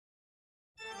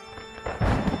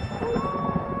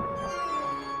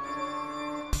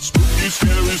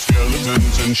scary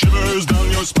skeletons and shivers down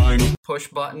your spine. Push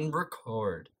button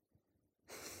record.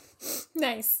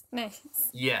 Nice.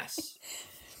 Yes.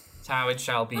 It's how it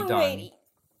shall be done. Alrighty.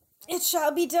 It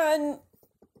shall be done.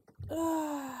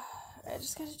 I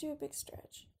just gotta do a big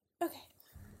stretch. Okay.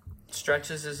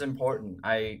 Stretches is important.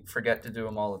 I forget to do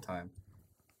them all the time.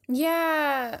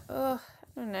 Yeah. Ugh.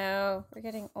 I don't know. We're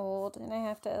getting old, and I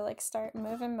have to start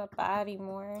moving my body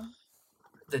more.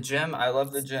 The gym. I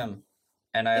love the gym,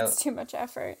 and It's too much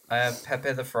effort. I have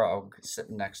Pepe the Frog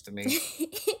sitting next to me.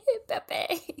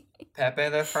 Pepe. Pepe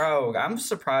the Frog. I'm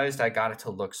surprised I got it to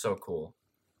look so cool.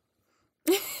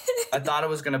 I thought it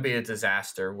was going to be a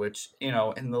disaster, which, in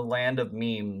the land of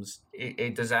memes, a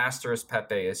disastrous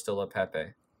Pepe is still a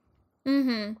Pepe.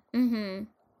 Mm-hmm.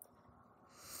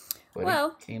 But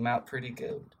well, it came out pretty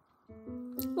good.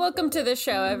 Welcome to the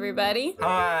show, everybody.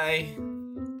 Hi.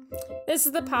 This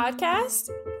is the podcast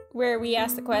where we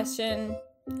ask the question,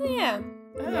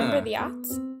 remember the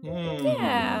aughts?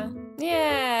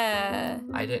 Yeah.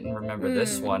 I didn't remember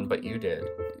this one, but you did.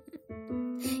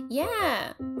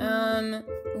 Yeah.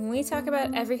 We talk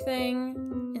about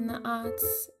everything in the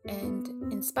aughts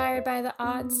and inspired by the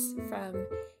aughts from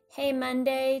Hey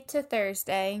Monday to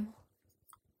Thursday.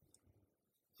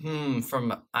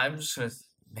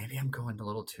 Maybe I'm going a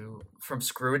little too, from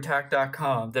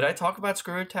screwattack.com. Did I talk about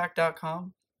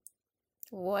screwattack.com?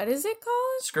 What is it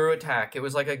called? Screw Attack. It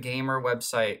was like a gamer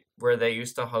website where they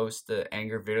used to host the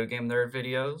Angry Video Game Nerd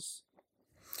videos.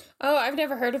 Oh, I've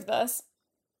never heard of this.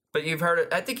 But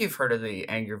I think you've heard of the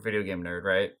Angry Video Game Nerd,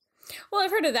 right? Well,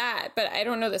 I've heard of that, but I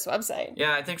don't know this website.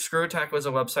 Yeah, I think Screw Attack was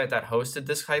a website that hosted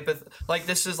this type of...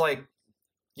 this is like...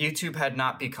 YouTube had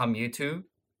not become YouTube.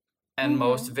 And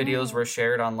most videos were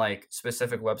shared on,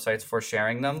 specific websites for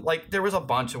sharing them. There was a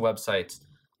bunch of websites.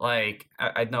 I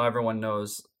know everyone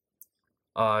knows...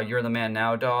 You're the Man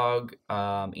Now Dog,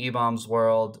 E-Bombs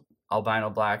World, Albino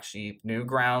Black Sheep.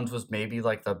 Newgrounds was maybe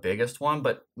the biggest one,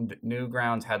 but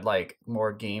Newgrounds had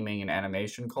more gaming and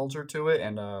animation culture to it,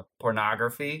 and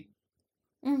pornography.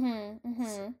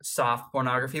 Soft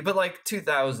pornography, but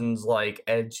 2000s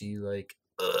edgy,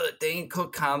 they ain't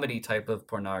cook comedy type of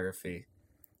pornography.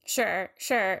 Sure.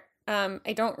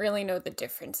 I don't really know the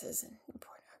differences in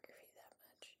pornography that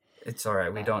much. It's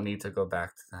alright, we don't need to go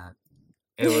back to that.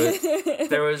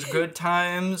 There was good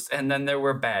times, and then there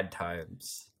were bad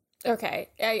times. Okay,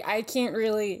 I can't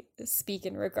really speak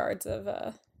in regards of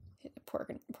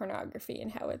pornography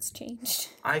and how it's changed.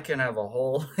 I can have a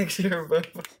whole lecture, but...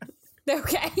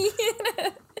 Okay.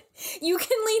 You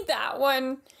can lead that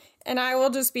one, and I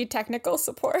will just be technical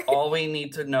support. All we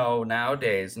need to know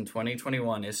nowadays in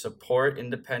 2021 is support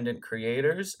independent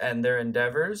creators and their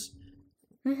endeavors.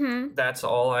 That's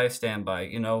all I stand by.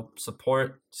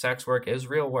 Support sex work is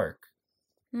real work.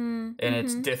 And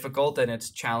it's difficult and it's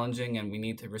challenging, and we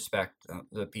need to respect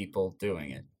the people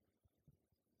doing it.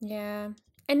 Yeah.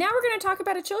 And now we're going to talk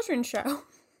about a children's show.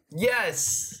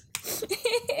 Yes!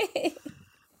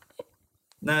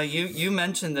 Now, you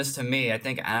mentioned this to me, I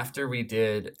think after we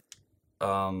did,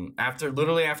 after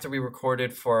we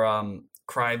recorded for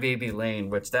Crybaby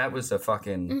Lane, which that was a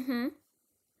fucking...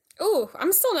 Ooh,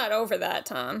 I'm still not over that,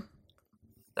 Tom.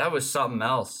 That was something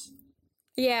else.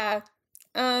 Yeah.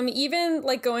 Even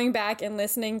going back and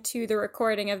listening to the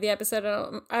recording of the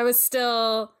episode, I was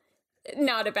still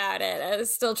not about it. I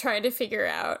was still trying to figure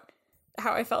out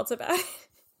how I felt about it.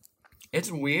 It's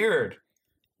weird.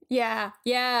 Yeah.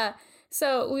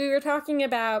 So we were talking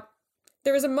about,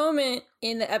 there was a moment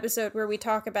in the episode where we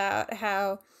talk about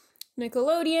how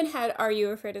Nickelodeon had Are You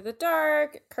Afraid of the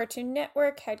Dark? Cartoon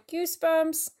Network had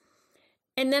Goosebumps.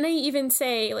 And then I even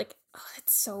say, oh,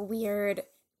 that's so weird.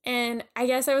 And I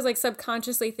guess I was,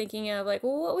 subconsciously thinking of, well,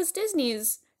 what was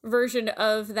Disney's version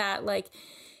of that,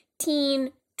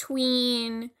 teen,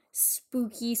 tween,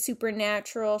 spooky,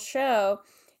 supernatural show?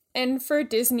 And for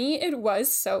Disney, it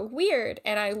was so weird.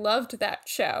 And I loved that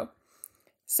show.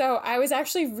 So I was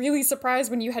actually really surprised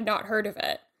when you had not heard of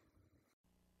it.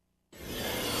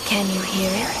 Can you hear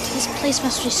it? This place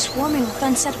must be swarming with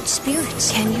unsettled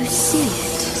spirits. Can you see it?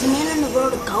 Is the man on the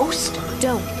road a ghost?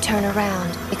 Don't turn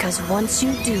around, because once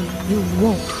you do, you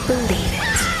won't believe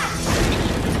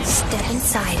it. Step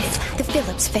inside it, the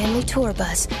Phillips family tour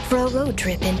bus, for a road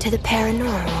trip into the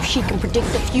paranormal. She can predict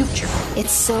the future.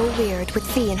 It's so weird, with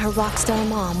Fee and her rock star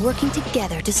mom working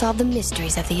together to solve the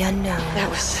mysteries of the unknown. That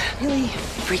was really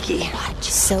freaky.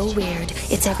 So weird.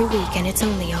 It's every week, and it's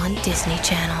only on Disney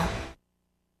Channel.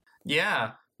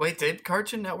 Yeah. Wait, did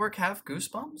Cartoon Network have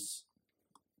Goosebumps?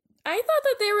 I thought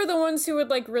that they were the ones who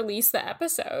would, release the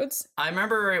episodes. I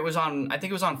remember I think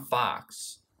it was on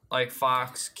Fox.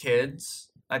 Fox Kids.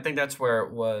 I think that's where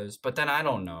it was. But then I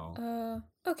don't know.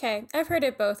 Okay. I've heard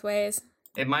it both ways.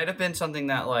 It might have been something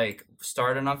that like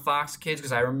started on Fox Kids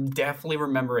because I definitely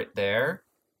remember it there.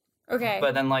 Okay.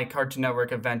 But then like Cartoon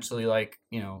Network eventually, like,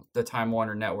 you know, the Time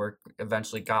Warner Network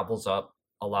eventually gobbles up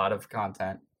a lot of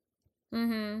content.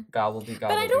 Mm-hmm. Gobbledy.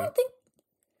 But I don't think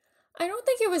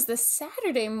it was the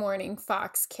Saturday morning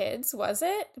Fox Kids, was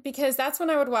it? Because that's when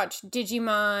I would watch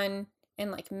Digimon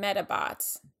and like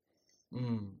Metabots.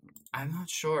 I'm not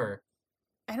sure.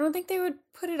 I don't think they would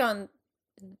put it on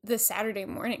the Saturday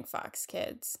morning Fox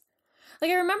Kids.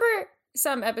 Like, I remember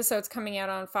some episodes coming out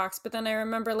on Fox, but then I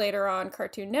remember later on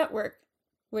Cartoon Network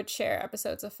would share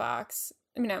episodes of Fox.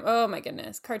 Oh my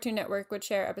goodness. Cartoon Network would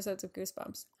share episodes of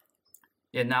Goosebumps.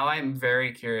 Yeah, now I'm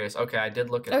very curious. Okay, I did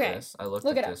look at this. I looked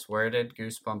at this. Where did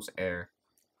Goosebumps air?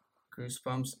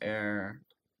 Goosebumps air.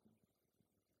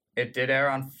 It did air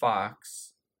on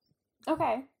Fox.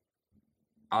 Okay.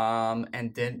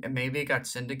 And then maybe it got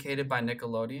syndicated by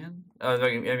Nickelodeon.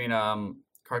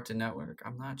 Cartoon Network.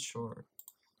 I'm not sure.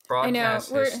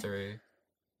 Broadcast history.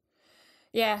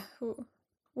 Yeah.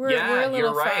 We're a little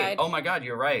you're right. fried. Oh my God,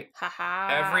 you're right.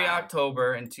 Haha. Every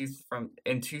October in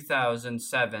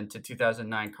 2007 to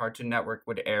 2009, Cartoon Network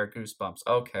would air Goosebumps.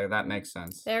 Okay, that makes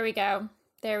sense. There we go.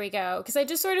 Because I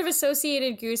just sort of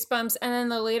associated Goosebumps and then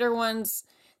the later ones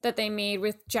that they made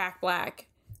with Jack Black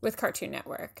with Cartoon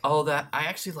Network. Oh, I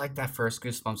actually liked that first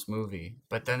Goosebumps movie,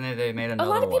 but then they made another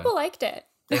one. A lot of people liked it.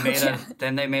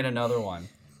 Then they made another one.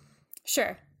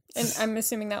 Sure. And I'm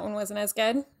assuming that one wasn't as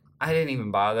good. I didn't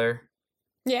even bother.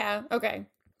 Yeah, okay.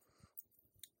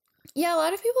 Yeah, a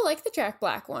lot of people like the Jack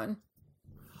Black one.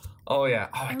 Oh, yeah.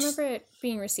 Oh, I remember it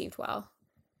being received well.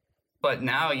 But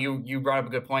now you brought up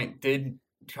a good point. Did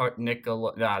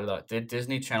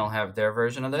Disney Channel have their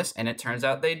version of this? And it turns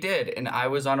out they did. And I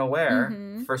was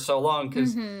unaware for so long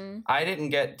because I didn't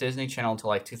get Disney Channel until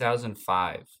like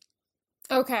 2005.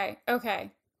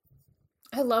 Okay.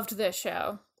 I loved this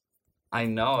show. I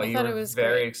know. I thought it was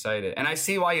very excited. And I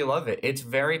see why you love it. It's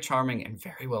very charming and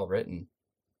very well written.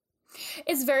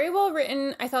 It's very well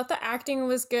written. I thought the acting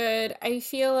was good. I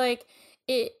feel like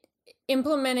it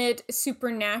implemented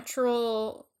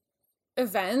supernatural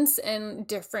events and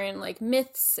different like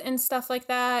myths and stuff like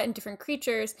that and different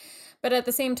creatures. But at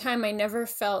the same time, I never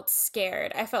felt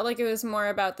scared. I felt like it was more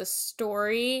about the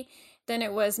story than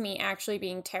it was me actually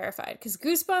being terrified. Because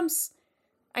Goosebumps,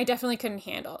 I definitely couldn't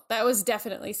handle. That was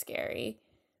definitely scary.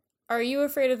 Are You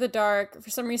Afraid of the Dark? For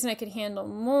some reason, I could handle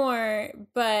more.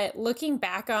 But looking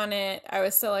back on it, I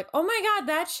was still like, oh my God,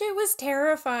 that shit was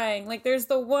terrifying. Like, there's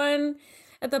the one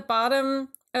at the bottom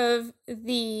of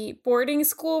the boarding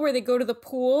school where they go to the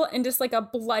pool and just like a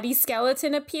bloody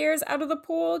skeleton appears out of the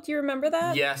pool. Do you remember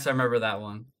that? Yes, I remember that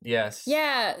one. Yes.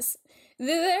 Yes.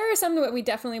 There are some that we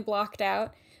definitely blocked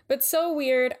out. But So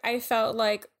Weird, I felt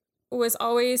like was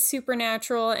always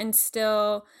supernatural and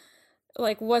still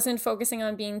like wasn't focusing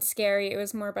on being scary. It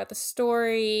was more about the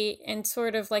story and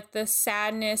sort of like the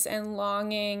sadness and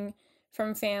longing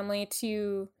from family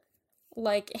to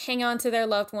like hang on to their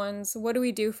loved ones. What do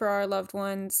we do for our loved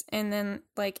ones? And then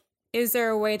like, is there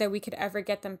a way that we could ever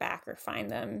get them back or find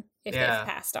them if they've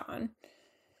passed on?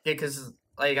 Yeah, because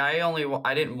like I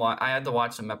had to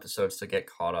watch some episodes to get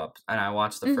caught up, and I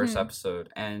watched the first episode.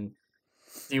 And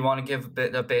do you want to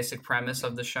give a basic premise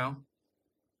of the show?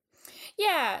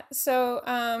 Yeah. So,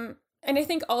 and I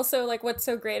think also like what's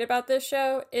so great about this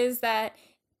show is that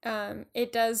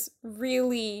it does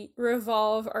really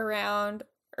revolve around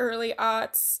early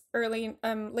aughts, late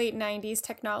 90s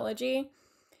technology,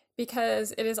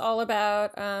 because it is all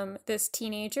about this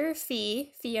teenager,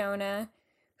 Fiona,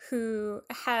 who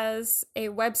has a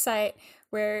website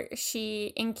where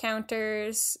she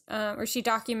encounters or she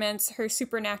documents her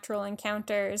supernatural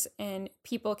encounters, and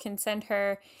people can send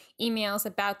her emails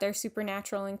about their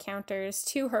supernatural encounters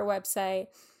to her website.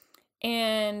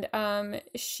 And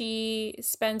she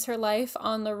spends her life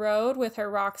on the road with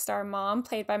her rock star mom,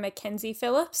 played by Mackenzie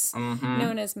Phillips,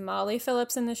 known as Molly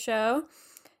Phillips in the show.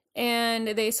 And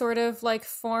they sort of like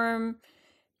form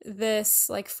this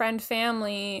like friend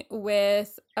family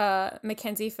with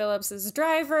Mackenzie Phillips's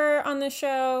driver on the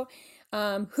show,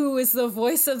 who is the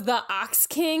voice of the Ox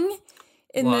King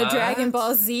in the Dragon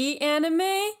Ball Z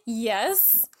anime.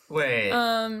 Yes. Wait.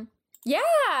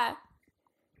 Yeah.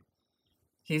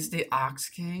 He's the Ox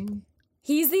King?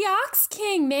 He's the Ox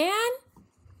King, man.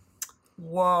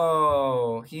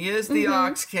 Whoa. He is the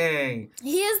Ox King.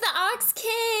 He is the Ox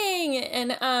King.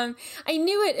 And I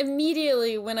knew it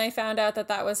immediately when I found out that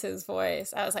that was his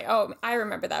voice. I was like, oh, I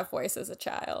remember that voice as a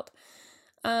child.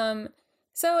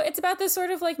 So it's about this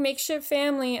sort of like makeshift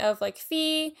family of like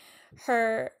Fee,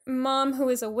 her mom who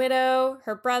is a widow,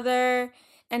 her brother,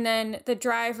 and then the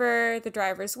driver, the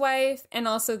driver's wife, and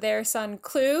also their son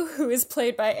Clue, who is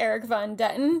played by Eric Von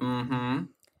Detten. Mm-hmm.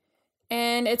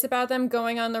 And it's about them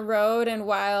going on the road, and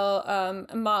while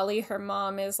Molly, her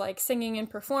mom, is like singing and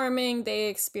performing, they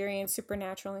experience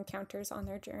supernatural encounters on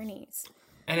their journeys.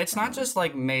 And it's not just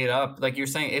like made up, like you're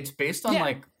saying, it's based on Yeah.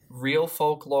 like real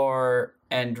folklore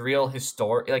and real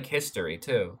history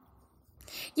too.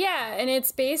 Yeah, and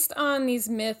it's based on these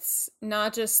myths,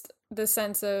 not just the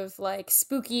sense of like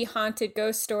spooky haunted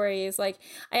ghost stories. Like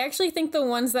I actually think the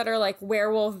ones that are like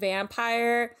werewolf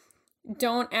vampire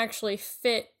don't actually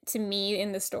fit to me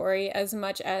in the story as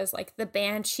much as like the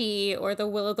Banshee or the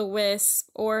Will-o'-the-Wisp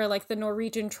or like the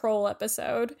Norwegian Troll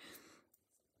episode.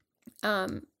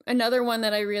 Another one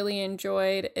that I really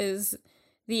enjoyed is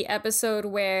the episode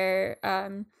where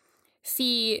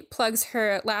Fee plugs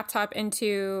her laptop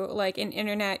into like an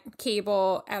internet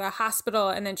cable at a hospital,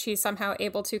 and then she's somehow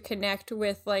able to connect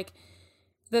with like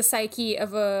the psyche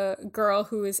of a girl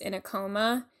who is in a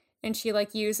coma, and she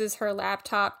like uses her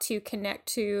laptop to connect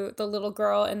to the little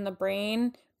girl in the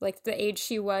brain, like the age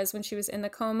she was when she was in the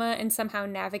coma, and somehow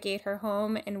navigate her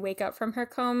home and wake up from her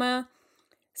coma.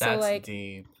 That's So like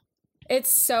deep.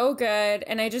 it's so good,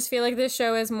 and I just feel like this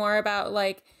show is more about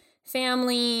like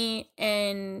family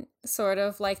and sort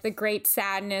of like the great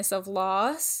sadness of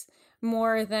loss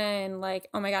more than like,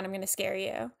 oh my god, I'm gonna scare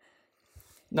you.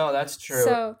 No, that's true.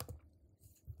 So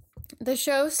the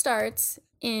show starts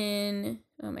in,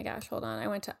 oh my gosh, hold on, I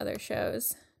went to other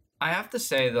shows. I have to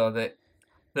say though that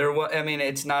I mean,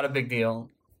 it's not a big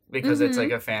deal because it's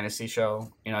like a fantasy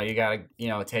show. You know, you gotta,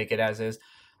 take it as is.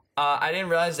 I didn't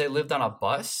realize they lived on a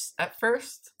bus at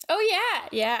first. Oh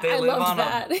yeah, I loved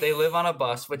that. They live on a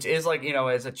bus, which is like,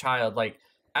 as a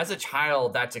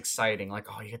child, that's exciting. Like,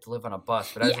 oh, you get to live on a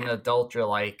bus. But as an adult, you're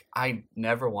like, I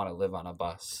never want to live on a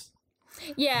bus.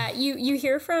 Yeah, you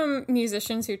hear from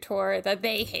musicians who tour that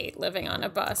they hate living on a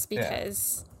bus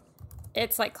because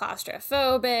it's like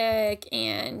claustrophobic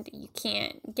and you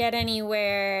can't get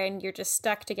anywhere and you're just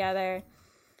stuck together.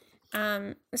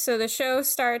 So the show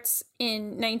starts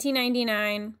in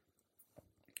 1999,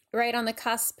 right on the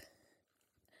cusp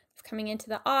of coming into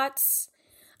the aughts.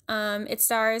 It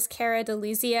stars Cara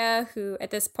DeLuzia, who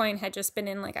at this point had just been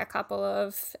in like a couple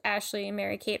of Ashley and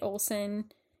Mary-Kate Olsen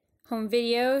home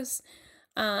videos.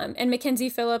 And Mackenzie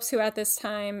Phillips, who at this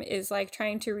time is like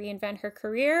trying to reinvent her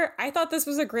career. I thought this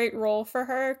was a great role for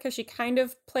her because she kind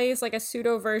of plays like a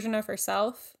pseudo version of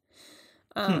herself.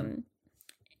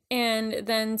 And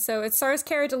then so it stars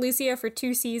Cara DeLuzia for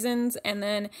 2 seasons, and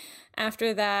then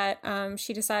after that,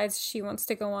 she decides she wants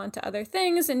to go on to other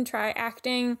things and try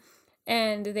acting,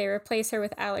 and they replace her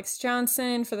with Alex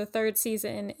Johnson for the 3rd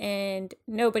season, and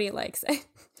nobody likes it.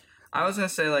 I was gonna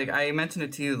say, like, I mentioned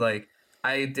it to you, like,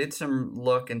 I did some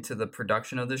look into the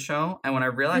production of the show, and when I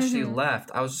realized she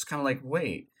left, I was just kind of like,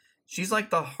 wait, she's like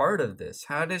the heart of this.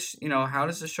 How does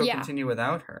the show continue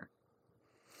without her?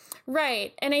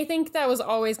 Right, and I think that was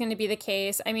always going to be the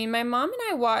case. I mean, my mom and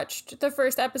I watched the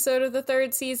first episode of the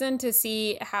 3rd season to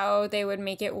see how they would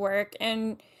make it work,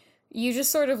 and you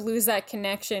just sort of lose that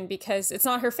connection because it's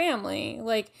not her family.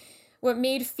 Like, what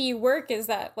made Fee work is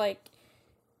that, like,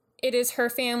 it is her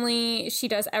family, she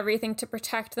does everything to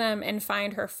protect them and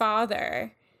find her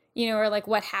father, or like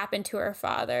what happened to her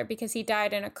father, because he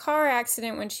died in a car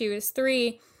accident when she was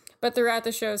 3, but throughout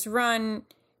the show's run,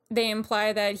 they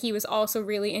imply that he was also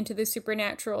really into the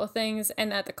supernatural things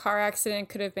and that the car accident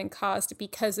could have been caused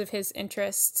because of his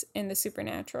interest in the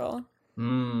supernatural.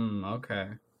 Okay.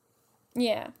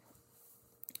 Yeah.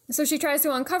 So she tries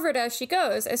to uncover it as she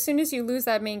goes. As soon as you lose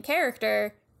that main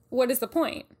character, what is the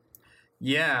point?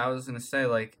 Yeah, I was gonna say,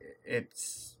 like,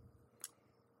 it's...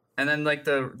 And then, like,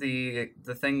 the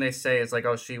thing they say is, like,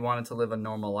 oh, she wanted to live a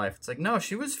normal life. It's like, no,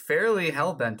 she was fairly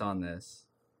hell-bent on this.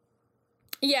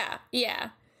 Yeah.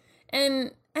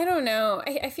 And I don't know.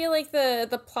 I feel like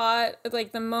the plot,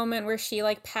 like the moment where she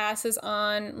like passes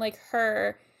on like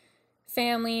her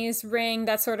family's ring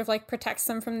that sort of like protects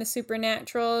them from the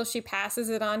supernatural, she passes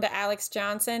it on to Alex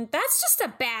Johnson. That's just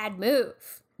a bad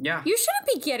move. Yeah. You shouldn't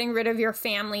be getting rid of your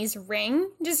family's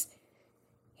ring. Just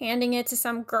handing it to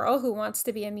some girl who wants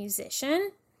to be a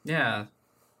musician. Yeah.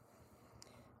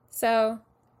 So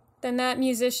then that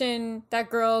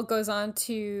girl goes on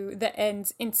to the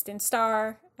end's instant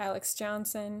star, Alex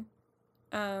Johnson.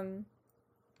 And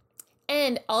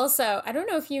also, I don't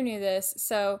know if you knew this,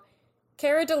 so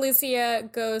Cara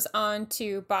DeLuzia goes on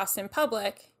to Boston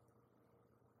Public,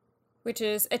 which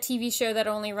is a TV show that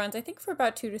only runs, I think, for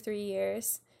about 2 to 3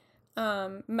 years.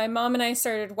 my mom and I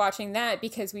started watching that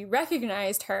because we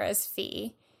recognized her as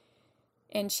Fee.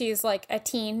 And she's like a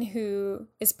teen who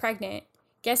is pregnant.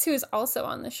 Guess who's also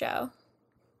on the show?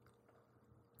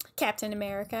 Captain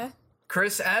America.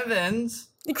 Chris Evans.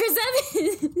 Chris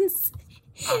Evans!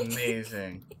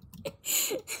 Amazing.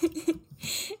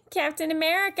 Captain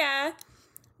America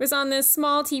was on this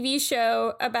small TV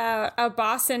show about a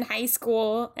Boston high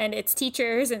school and its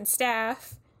teachers and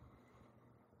staff.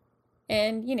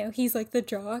 And, you know, he's like the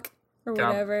jock or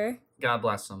whatever. God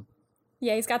bless him.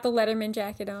 Yeah, he's got the Letterman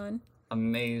jacket on.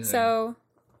 Amazing. So,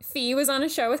 Fee was on a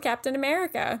show with Captain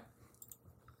America.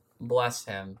 Bless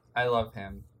him. I love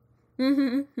him.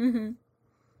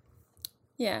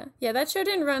 Yeah, that show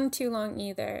didn't run too long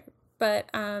either. But,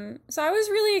 so I was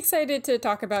really excited to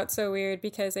talk about So Weird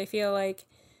because I feel like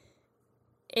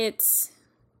it's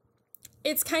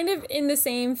kind of in the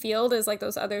same field as like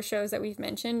those other shows that we've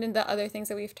mentioned and the other things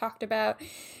that we've talked about.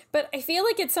 But I feel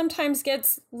like it sometimes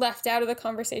gets left out of the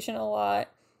conversation a lot.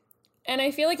 And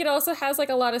I feel like it also has like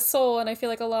a lot of soul, and I feel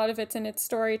like a lot of it's in its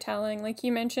storytelling. Like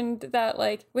you mentioned that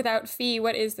like without Fee,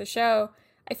 what is the show?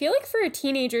 I feel like for a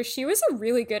teenager, she was a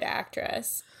really good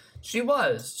actress. She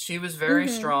was very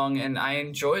strong, and I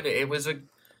enjoyed it.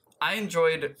 I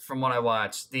enjoyed from what I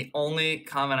watched. The only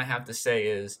comment I have to say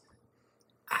is,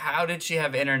 how did she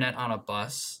have internet on a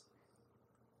bus?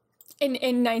 In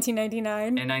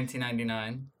 1999? In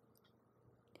 1999.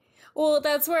 Well,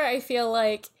 that's where I feel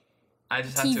like I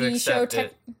just have to accept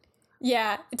it.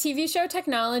 Yeah, TV show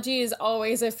technology is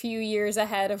always a few years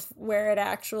ahead of where it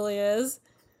actually is.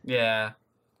 Yeah.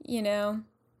 You know?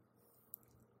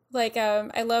 Like,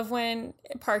 I love when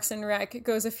Parks and Rec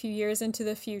goes a few years into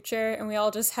the future and we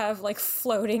all just have, like,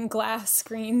 floating glass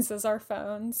screens as our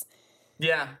phones.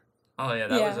 Yeah. Oh, yeah,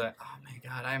 that was oh, my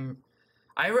God,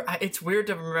 it's weird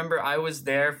to remember I was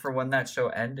there for when that show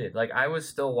ended. Like, I was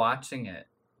still watching it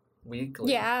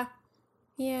weekly. Yeah.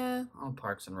 Oh,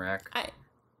 Parks and Rec.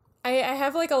 I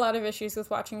have, like, a lot of issues with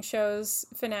watching shows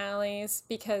finales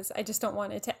because I just don't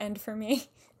want it to end for me.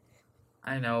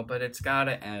 I know, but it's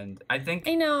gotta end. I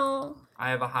know.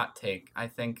 I have a hot take. I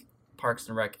think Parks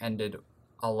and Rec ended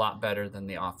a lot better than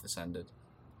The Office ended.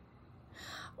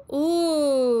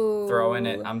 Ooh.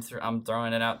 I'm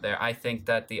throwing it out there. I think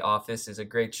that The Office is a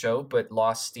great show, but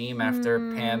lost steam after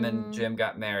Pam and Jim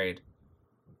got married.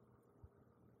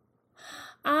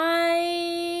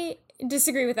 I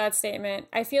disagree with that statement.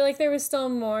 I feel like there was still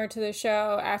more to the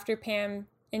show after Pam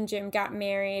and Jim got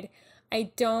married. I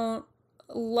don't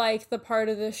like the part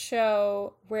of the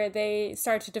show where they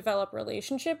start to develop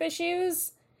relationship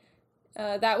issues.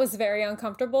 That was very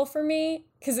uncomfortable for me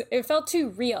because it felt too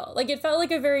real. Like, it felt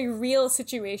like a very real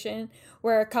situation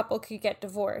where a couple could get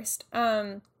divorced.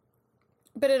 But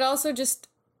it also just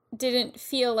didn't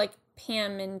feel like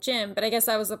Pam and Jim. But I guess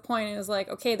that was the point. It was like,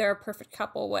 okay, they're a perfect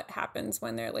couple. What happens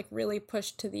when they're, like, really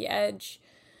pushed to the edge?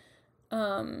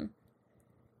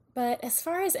 But as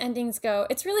far as endings go,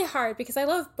 it's really hard because I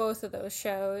love both of those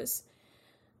shows.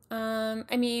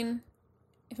 I mean,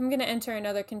 if I'm going to enter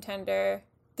another contender,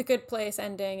 The Good Place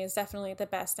ending is definitely the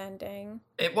best ending.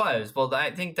 It was. Well,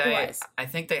 I think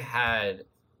they had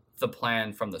the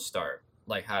plan from the start,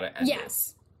 like how to end it.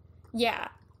 Yes. Yeah.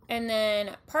 And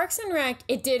then Parks and Rec,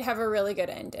 it did have a really good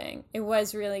ending. It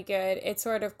was really good. It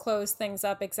sort of closed things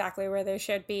up exactly where they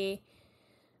should be.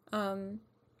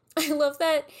 I love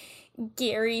that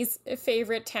Gary's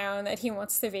favorite town that he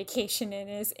wants to vacation in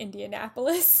is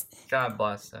Indianapolis. God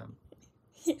bless him.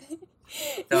 He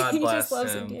just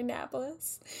loves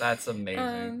Indianapolis. That's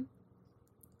amazing.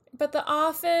 But The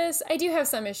Office, I do have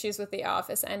some issues with The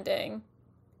Office ending.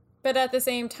 But at the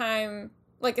same time,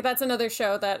 like, that's another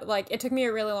show that, like, it took me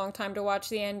a really long time to watch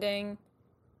the ending.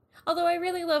 Although I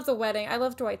really love the wedding. I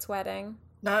love Dwight's wedding.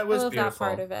 No, it was beautiful. That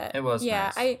part of it. It was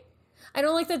nice. I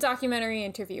don't like the documentary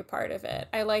interview part of it.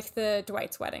 I like the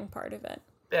Dwight's wedding part of it.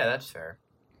 Yeah, that's fair.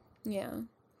 Yeah.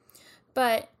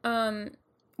 But,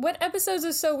 what episodes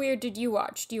of So Weird did you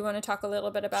watch? Do you want to talk a little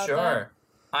bit about that? Sure.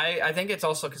 I think it's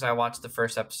also because I watched the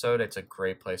first episode. It's a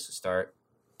great place to start.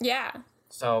 Yeah.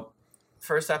 So,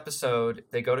 first episode,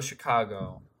 they go to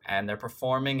Chicago, and they're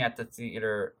performing at the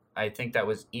theater. I think that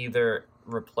was either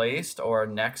replaced or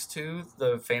next to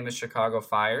the famous Chicago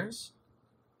fires.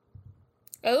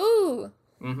 Oh.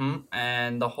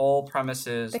 And the whole premise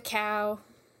is... The cow.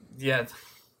 Yeah.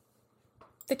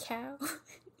 The cow.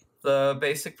 The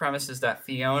basic premise is that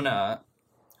Fiona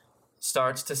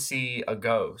starts to see a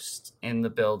ghost in the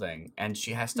building, and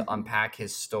she has to unpack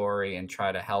his story and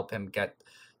try to help him get,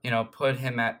 put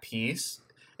him at peace.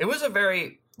 It was a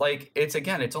very, it's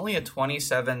only a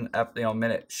 27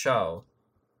 minute show,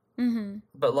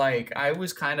 But like, I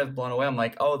was kind of blown away. I'm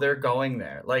like, oh, they're going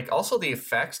there. Like, also the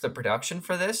effects, the production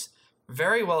for this,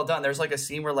 very well done. There's like a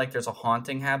scene where like there's a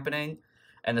haunting happening,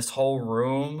 and this whole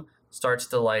room starts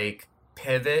to like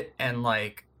pivot and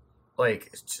like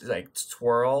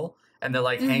twirl, and they're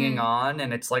like hanging on,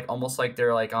 and it's like almost like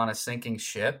they're like on a sinking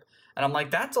ship. And I'm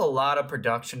like, that's a lot of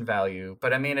production value.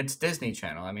 But I mean, it's Disney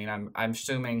Channel. I mean, I'm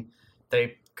assuming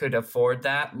they could afford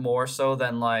that more so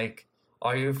than like,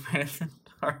 Are You Afraid of the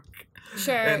Dark?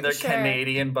 Sure. And their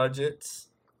Canadian budgets.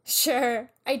 Sure.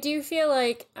 I do feel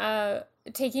like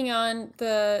taking on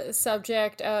the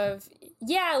subject of,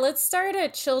 let's start a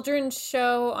children's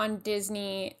show on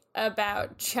Disney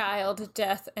about child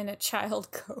death and a child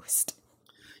ghost.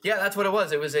 Yeah, that's what it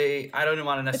was. It was I don't even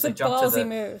want to necessarily jump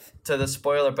to the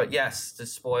spoiler, but yes, to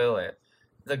spoil it.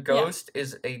 The ghost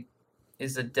is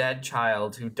a dead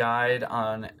child who died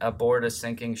on aboard a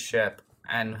sinking ship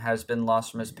and has been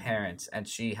lost from his parents, and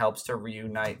she helps to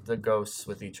reunite the ghosts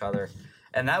with each other.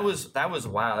 And that was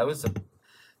wow. That was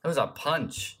a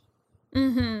punch.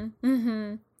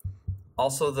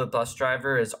 Also, the bus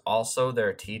driver is also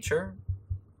their teacher.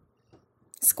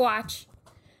 Squatch.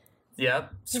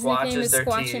 Yep, His Squatch nickname is their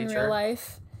Squatch teacher. in real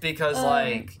life. Because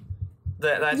like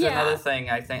that's another thing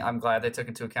I think I'm glad they took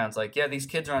into account. It's like, yeah, these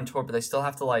kids are on tour, but they still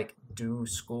have to like do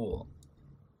school.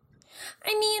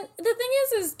 I mean, the thing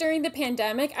is during the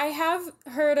pandemic, I have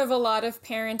heard of a lot of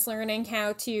parents learning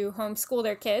how to homeschool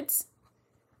their kids.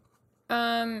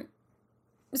 So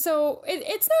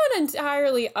it's not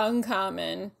entirely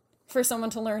uncommon for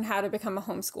someone to learn how to become a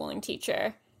homeschooling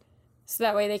teacher. So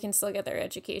that way they can still get their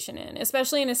education in,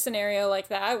 especially in a scenario like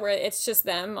that where it's just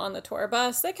them on the tour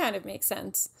bus. That kind of makes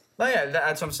sense. Oh yeah,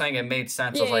 that's what I'm saying. It made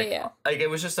sense. I was like, like it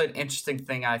was just an interesting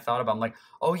thing I thought about. I'm like,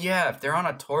 oh yeah, if they're on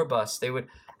a tour bus, they would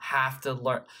have to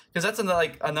learn, because that's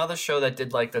another show that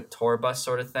did like the tour bus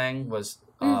sort of thing was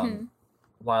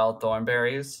Wild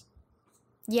Thornberrys.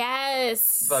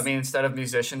 Yes. But I mean, instead of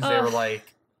musicians, they were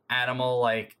like animal,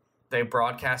 like they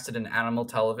broadcasted an animal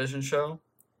television show.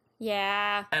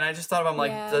 Yeah. And I just thought about, I'm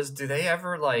like, do they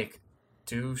ever like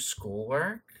do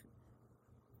schoolwork?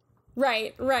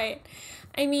 Right.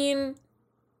 I mean,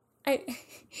 do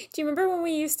you remember when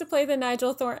we used to play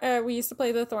the we used to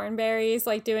play the Thornberrys,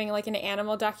 like doing like an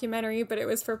animal documentary, but it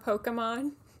was for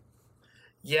Pokemon?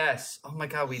 Yes. Oh my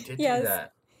God, we did do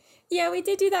that. Yeah, we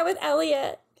did do that with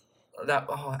Elliot.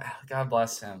 God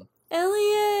bless him.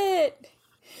 Elliot.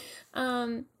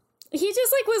 He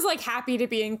just like was like happy to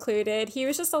be included. He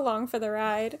was just along for the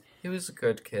ride. He was a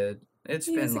good kid. It's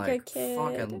been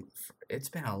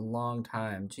a long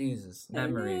time. Jesus,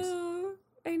 memories.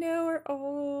 I know, we're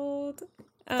old.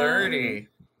 30.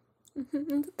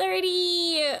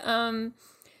 30.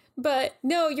 But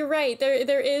no, you're right.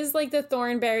 There is like the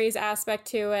Thornberrys aspect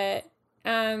to it.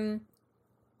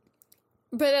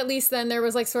 But at least then there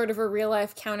was like sort of a real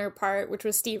life counterpart, which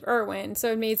was Steve Irwin.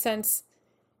 So it made sense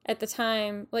at the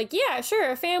time. Like, yeah, sure,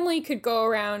 a family could go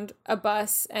around a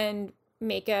bus and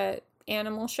make a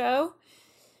animal show.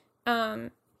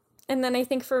 And then I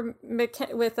think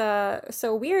with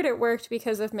So Weird, it worked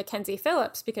because of Mackenzie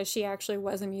Phillips, because she actually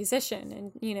was a musician,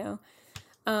 and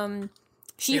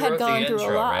she had gone through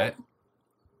a lot.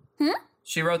 Right?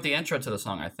 She wrote the intro to the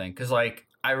song, I think, because like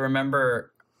I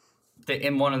remember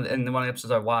in one of the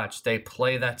episodes I watched, they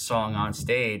play that song on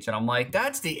stage, and I'm like,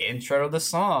 that's the intro to the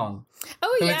song.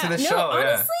 Oh yeah, to the show,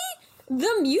 honestly,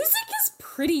 the music is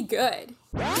pretty good.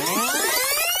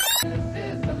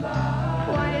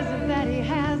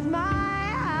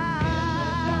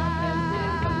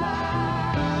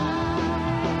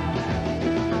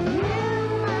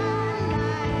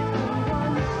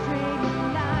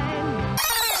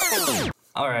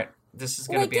 All right, this is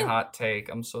going to be a hot take.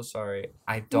 I'm so sorry.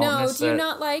 I don't do you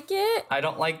not like it? I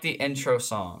don't like the intro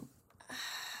song.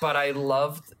 But I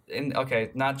loved,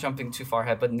 not jumping too far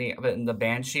ahead, but in the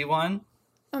Banshee one.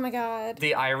 Oh my God.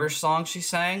 The Irish song she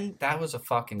sang, that was a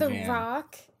fucking jam. The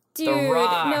Rock? Dude, The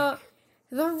Rock. No,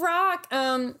 The Rock,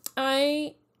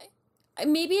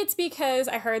 maybe it's because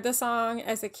I heard the song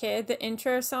as a kid, the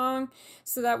intro song,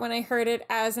 so that when I heard it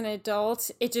as an adult,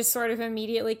 it just sort of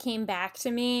immediately came back to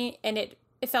me, and it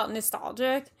felt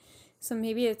nostalgic. So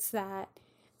maybe it's that.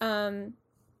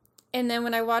 And then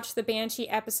when I watched the Banshee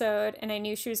episode and I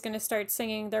knew she was going to start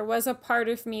singing, there was a part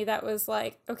of me that was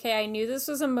like, okay, I knew this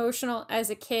was emotional as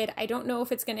a kid. I don't know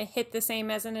if it's going to hit the same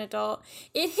as an adult.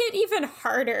 It hit even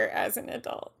harder as an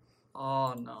adult.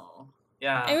 Oh, no.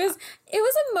 Yeah. It was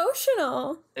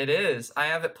emotional. It is. I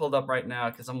have it pulled up right now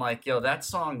because I'm like, yo, that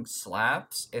song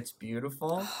slaps. It's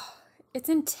beautiful. It's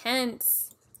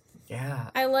intense. Yeah.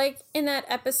 I like in that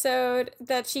episode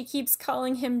that she keeps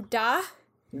calling him Da.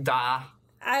 Da.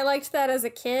 I liked that as a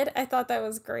kid. I thought that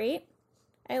was great.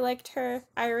 I liked her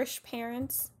Irish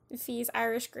parents, Fee's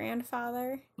Irish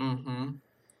grandfather. Mm-hmm.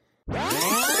 The rock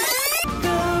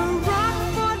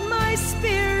fought my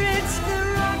spirits,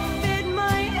 the rock fed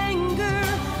my anger,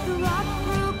 the rock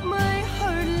broke my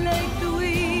heart like the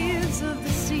waves of the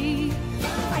sea.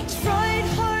 I tried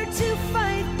hard to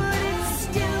fight, but it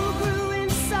still grew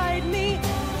inside me.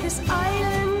 This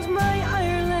island, my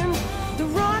Ireland, the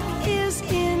rock is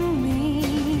in me.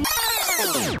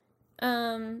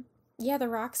 Yeah, The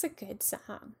Rock's a good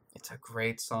song. It's a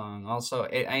great song. Also,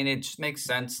 it just makes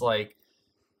sense, like,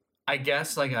 I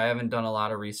guess, like, I haven't done a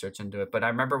lot of research into it, but I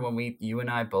remember when you and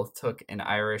I both took an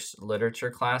Irish literature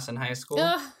class in high school.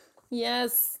 Ugh,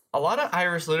 yes. A lot of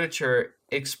Irish literature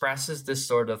expresses this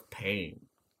sort of pain,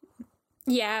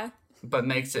 Yeah. but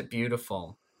makes it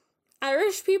beautiful.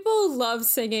 Irish people love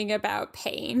singing about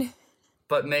pain.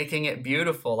 But making it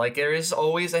beautiful. Like, there is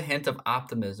always a hint of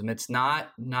optimism. It's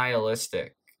not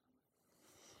nihilistic.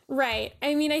 Right.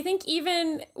 I mean, I think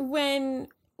even when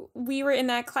we were in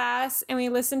that class and we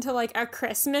listened to like a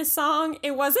Christmas song,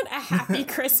 it wasn't a happy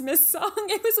Christmas song.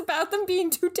 It was about them being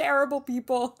two terrible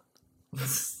people.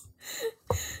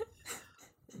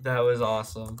 That was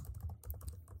awesome.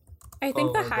 I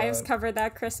think Oh the my Hives God. covered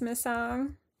that Christmas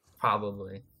song.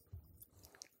 Probably.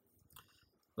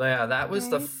 But yeah, that was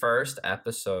the Right. first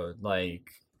episode,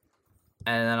 like,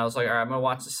 and then I was like, all right, I'm gonna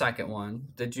watch the second one.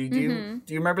 Did you do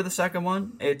you remember the second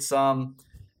one? It's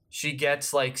she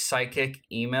gets like psychic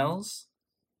emails.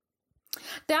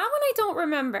 That one I don't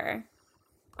remember.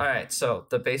 All right, so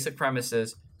the basic premise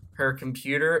is her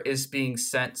computer is being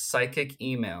sent psychic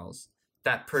emails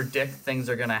that predict things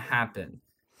are gonna happen.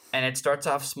 And it starts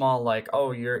off small, like,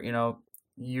 oh, your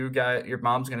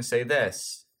mom's gonna say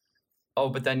this. Oh,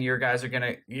 but then your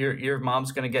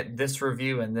mom's gonna get this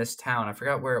review in this town. I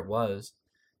forgot where it was.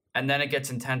 And then it gets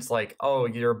intense, like, oh,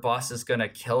 your boss is gonna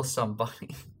kill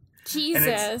somebody.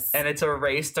 Jesus. And it's a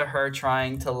race to her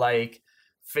trying to like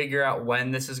figure out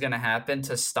when this is gonna happen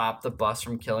to stop the boss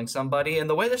from killing somebody. And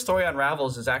the way the story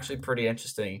unravels is actually pretty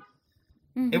interesting.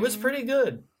 It was pretty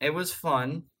good. It was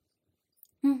fun.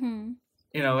 Mm-hmm.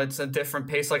 You know, it's a different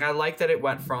pace. Like, I like that it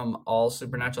went from all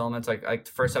supernatural elements, like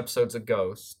the first episode's a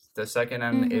ghost. The second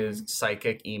end is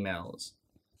psychic emails.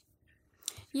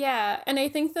 Yeah, and I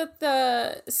think that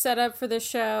the setup for the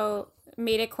show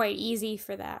made it quite easy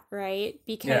for that, right?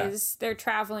 Because they're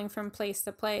traveling from place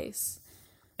to place.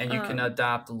 And you can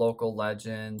adopt local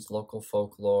legends, local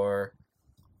folklore.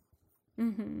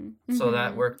 So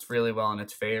that worked really well in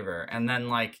its favor. And then,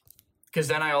 like, because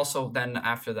then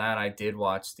after that I did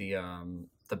watch the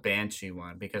Banshee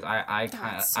one, because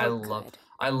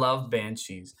I love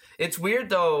Banshees. It's weird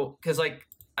though, because like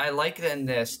I like that in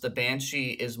this, the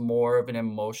Banshee is more of an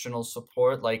emotional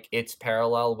support. Like, it's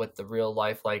parallel with the real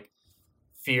life, like,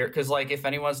 fear. Because like, if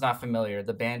anyone's not familiar,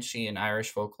 the Banshee in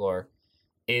Irish folklore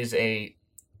is the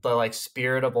like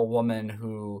spirit of a woman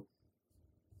who,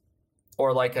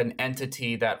 or like an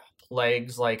entity that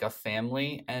plagues like a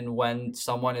family, and when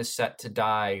someone is set to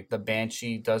die, the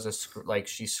Banshee does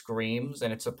she screams,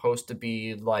 and it's supposed to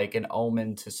be like an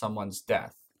omen to someone's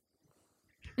death.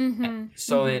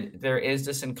 So there is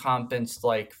this encompassed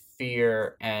like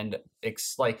fear and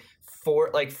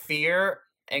fear,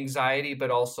 anxiety, but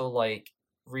also like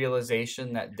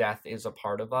realization that death is a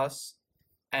part of us,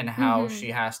 and how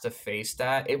she has to face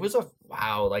that. It was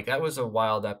that was a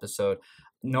wild episode.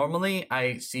 Normally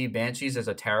I see banshees as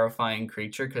a terrifying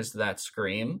creature because of that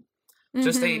scream.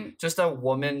 Just a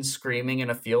woman screaming in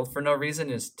a field for no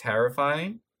reason is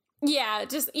terrifying. Yeah,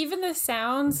 just even the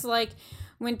sounds, like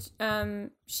when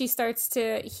she starts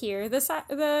to hear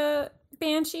the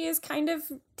banshee is kind of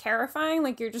terrifying.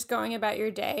 Like, you're just going about your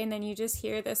day and then you just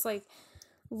hear this like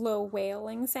low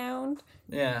wailing sound.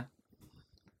 Yeah.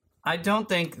 I don't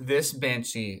think this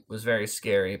banshee was very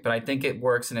scary, but I think it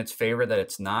works in its favor that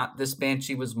it's not. This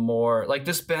banshee was more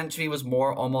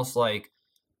almost like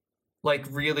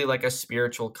really like a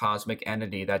spiritual cosmic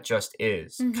entity that just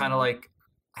is. Kind of like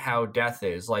how death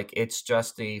is. Like, it's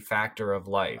just a factor of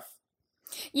life.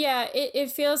 Yeah, it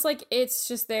feels like it's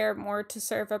just there more to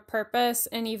serve a purpose.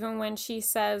 And even when she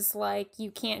says, like,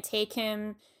 you can't take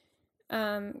him,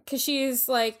 because she's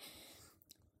like,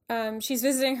 she's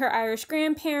visiting her Irish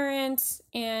grandparents,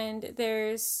 and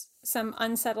there's some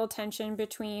unsettled tension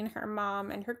between her mom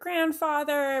and her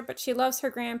grandfather, but she loves her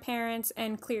grandparents,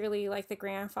 and clearly, like, the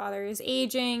grandfather is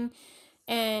aging,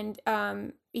 and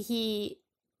he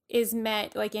is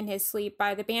met, like, in his sleep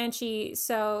by the banshee.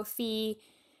 So Fee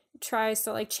tries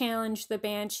to like challenge the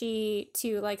banshee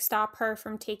to like stop her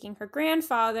from taking her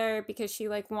grandfather, because she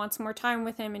like wants more time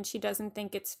with him and she doesn't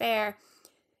think it's fair.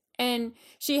 And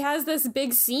she has this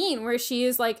big scene where she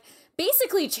is like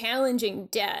basically challenging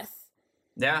death.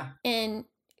 Yeah. And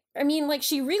I mean, like,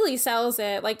 she really sells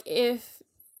it. Like, if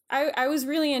I was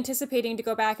really anticipating to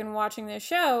go back and watching this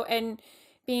show and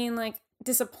being like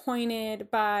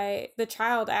disappointed by the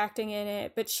child acting in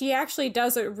it, but she actually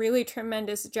does a really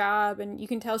tremendous job, and you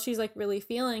can tell she's like really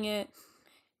feeling it.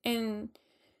 And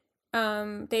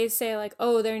they say like,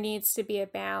 oh, there needs to be a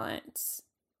balance.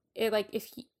 It like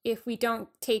if we don't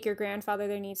take your grandfather,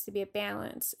 there needs to be a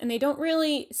balance. And they don't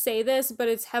really say this, but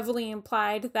it's heavily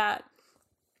implied that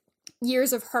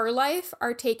years of her life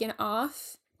are taken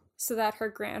off so that her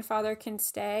grandfather can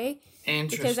stay.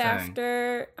 Interesting. Because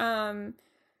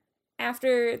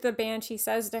after the Banshee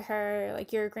says to her,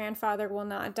 like, your grandfather will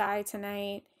not die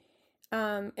tonight,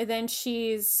 and then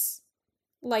she's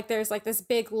like, there's like this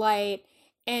big light,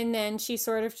 and then she's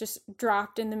sort of just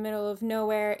dropped in the middle of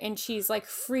nowhere, and she's like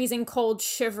freezing cold,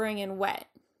 shivering, and wet.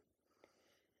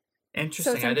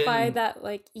 Interesting. So it's implied that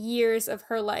like years of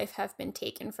her life have been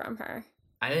taken from her.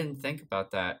 I didn't think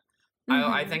about that.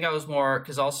 Mm-hmm. I think I was more,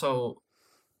 because also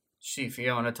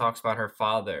Fiona talks about her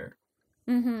father.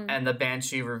 Mm-hmm. And the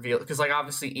Banshee reveal, because like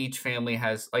obviously each family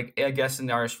has, like, I guess in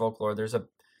the Irish folklore there's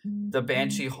the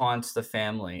Banshee haunts the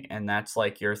family, and that's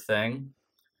like your thing.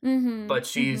 Mm-hmm. But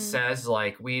she says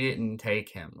like, we didn't take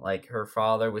him, like her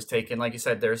father was taken. Like you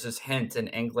said, there's this hint and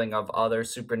inkling of other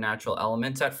supernatural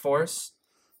elements at Force.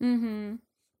 Mm-hmm.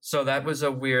 So that was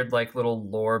a weird like little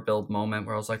lore build moment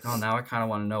where I was like, oh, now I kind of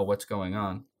want to know what's going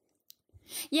on.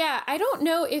 Yeah, I don't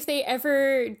know if they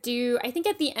ever do. I think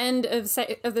at the end of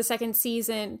the second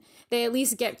season, they at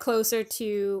least get closer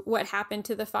to what happened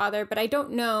to the father. But I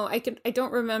don't know. I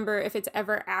don't remember if it's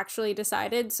ever actually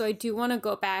decided. So I do want to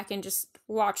go back and just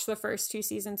watch the first 2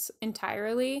 seasons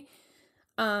entirely,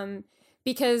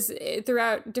 because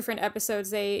throughout different episodes,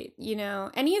 they, you know,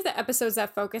 any of the episodes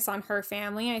that focus on her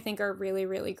family, I think are really,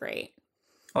 really great.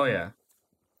 Oh yeah.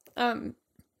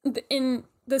 In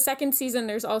the second season,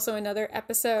 there's also another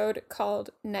episode called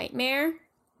Nightmare,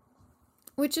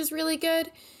 which is really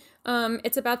good.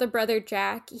 It's about the brother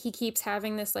Jack. He keeps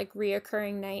having this like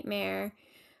reoccurring nightmare,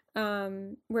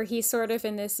 where he's sort of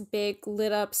in this big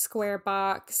lit up square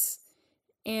box,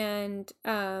 and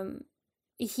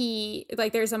he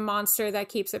like there's a monster that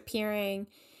keeps appearing,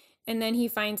 and then he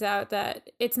finds out that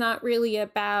it's not really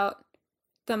about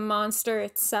the monster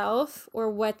itself or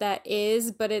what that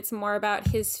is, but it's more about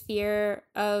his fear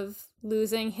of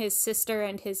losing his sister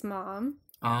and his mom.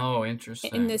 Oh,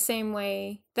 interesting. In the same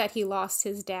way that he lost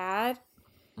his dad.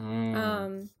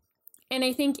 And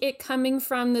I think it coming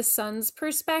from the son's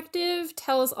perspective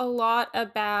tells a lot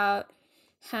about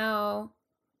how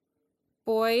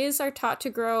boys are taught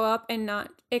to grow up and not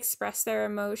express their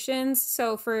emotions.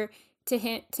 So to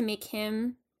make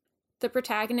him the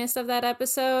protagonist of that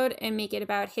episode and make it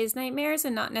about his nightmares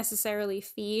and not necessarily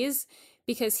Fee's,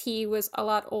 because he was a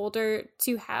lot older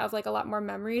to have like a lot more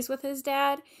memories with his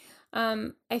dad,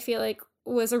 I feel like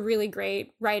was a really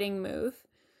great writing move.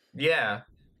 Yeah.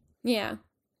 Yeah.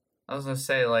 I was gonna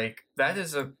say, like, that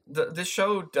is this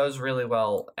show does really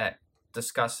well at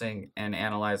discussing and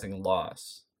analyzing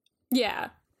loss. Yeah.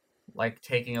 Like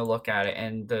taking a look at it,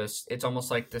 and it's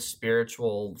almost like the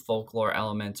spiritual folklore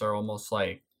elements are almost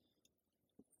like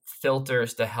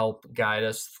filters to help guide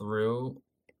us through,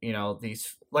 you know,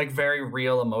 these like very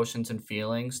real emotions and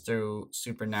feelings through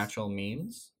supernatural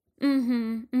means.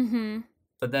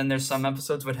 But then there's some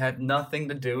episodes that had nothing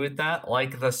to do with that,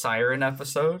 like the Siren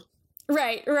episode.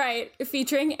 Right.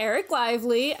 Featuring Eric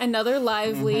Lively, another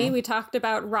Lively. We talked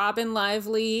about Robin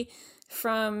Lively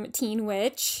from Teen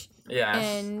Witch. Yes.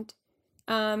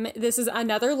 And this is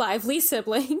another Lively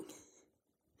sibling.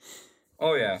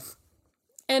 Oh, yeah.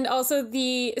 And also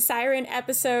the Siren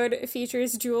episode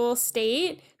features Jewel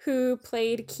State, who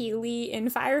played Keeley in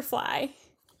Firefly.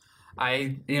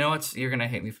 You know what? You're going to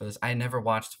hate me for this. I never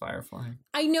watched Firefly.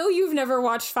 I know you've never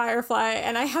watched Firefly,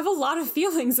 and I have a lot of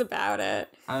feelings about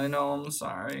it. I know, I'm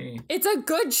sorry. It's a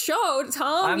good show,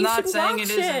 Tom. I'm you not should saying watch it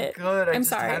isn't good. I'm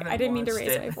sorry. I didn't mean to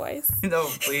raise my voice. No,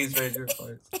 please raise your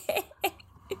voice.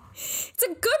 It's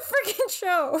a good freaking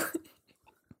show.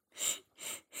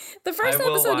 The first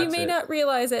episode, you may not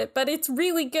realize it, but it's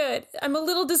really good. I'm a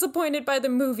little disappointed by the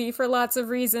movie for lots of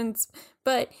reasons,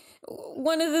 but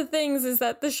one of the things is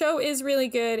that the show is really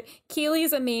good.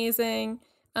 Keely's amazing.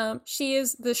 She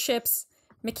is the ship's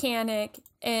mechanic,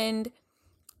 and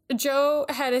Joe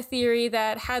had a theory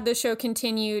that had the show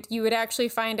continued, you would actually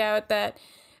find out that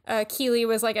Keely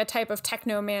was like a type of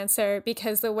technomancer,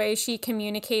 because the way she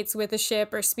communicates with the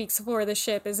ship or speaks for the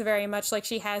ship is very much like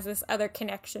she has this other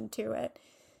connection to it.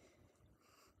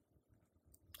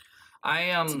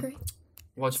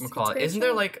 whatchamacallit, great isn't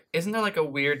there like a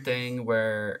weird thing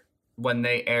where when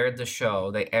they aired the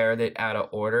show, they aired it out of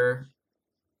order?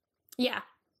 Yeah.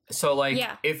 So like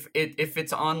Yeah. if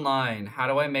it's online, how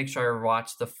do I make sure I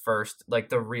watch the first, like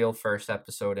the real first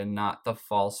episode and not the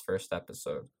false first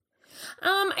episode?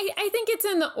 I think it's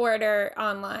in the order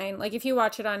online. Like if you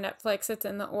watch it on Netflix, it's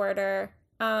in the order.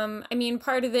 I mean,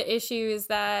 part of the issue is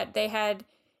that they had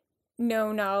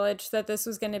no knowledge that this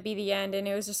was going to be the end, and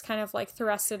it was just kind of like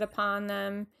thrusted upon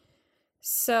them.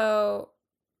 So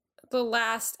the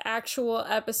last actual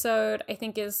episode, I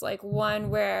think, is like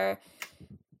one where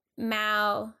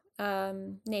Mal,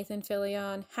 Nathan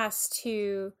Fillion, has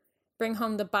to bring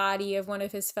home the body of one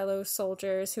of his fellow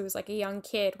soldiers who was like a young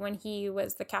kid when he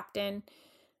was the captain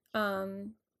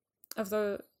of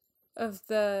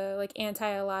the like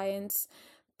anti-alliance.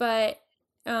 But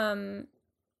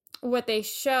what they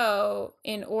show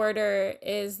in order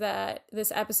is that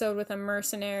this episode with a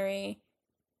mercenary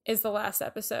is the last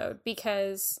episode,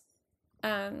 because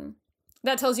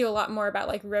that tells you a lot more about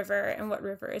like River and what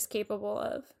River is capable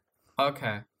of.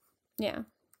 Okay. Yeah.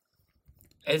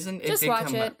 Isn't it Just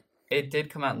watch it. It did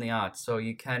come out in the aughts, so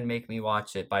you can make me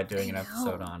watch it by doing an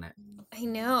episode on it. I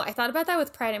know. I thought about that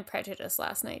with Pride and Prejudice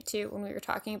last night too, when we were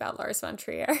talking about Lars von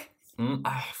Trier.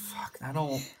 Fuck. I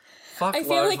don't. Fuck I feel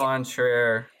Lars like- von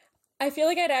Trier. I feel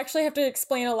like I'd actually have to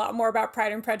explain a lot more about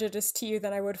Pride and Prejudice to you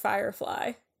than I would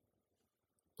Firefly.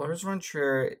 Lars von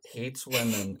Trier hates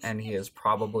women, and he is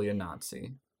probably a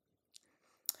Nazi.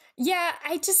 Yeah,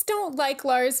 I just don't like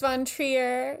Lars von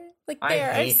Trier. Like, I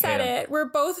there, hate I've said him. it. We're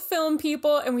both film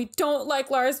people, and we don't like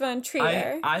Lars von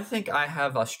Trier. I think I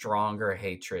have a stronger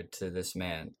hatred to this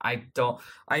man. I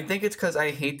think it's because I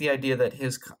hate the idea that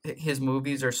his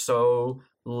movies are so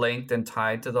linked and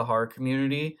tied to the horror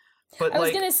community. But I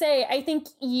was going to say, I think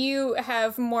you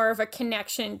have more of a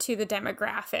connection to the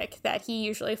demographic that he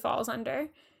usually falls under.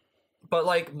 But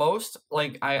like most,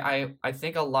 like I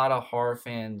think a lot of horror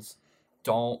fans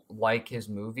don't like his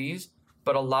movies,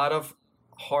 but a lot of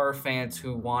horror fans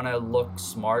who want to look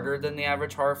smarter than the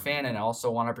average horror fan and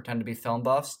also want to pretend to be film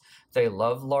buffs, they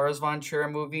love Lars von Trier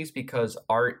movies because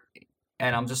art,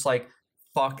 and I'm just like,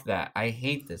 fuck that. I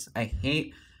hate this. I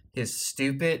hate his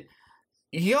stupid.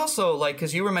 He also, like,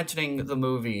 because you were mentioning the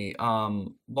movie,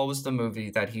 what was the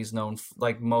movie that he's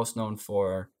most known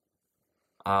for?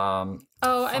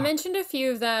 I mentioned a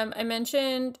few of them. I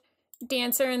mentioned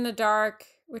Dancer in the Dark,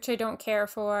 which I don't care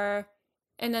for.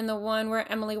 And then the one where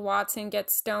Emily Watson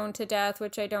gets stoned to death,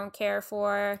 which I don't care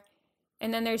for.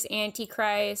 And then there's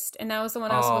Antichrist, and that was the one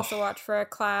I was supposed to watch for a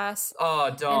class.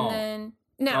 Oh, don't. And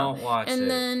then, Don't watch it. And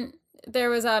then there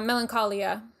was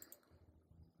Melancholia.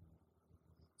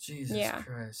 Jesus Yeah.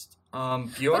 Christ. I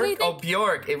Bjork? think-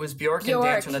 Bjork. It was Bjork in Bjork.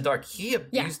 Dancer in the Dark. He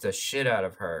abused the shit out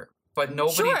of her. But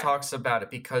nobody Sure. talks about it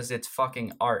because it's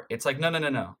fucking art. It's like,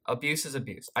 no. Abuse is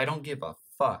abuse. I don't give a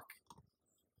fuck.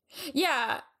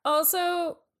 Yeah.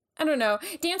 Also, I don't know.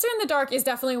 Dancer in the Dark is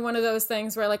definitely one of those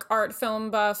things where like art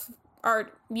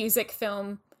music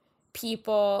film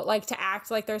people like to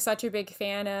act like they're such a big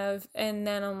fan of. And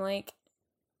then I'm like,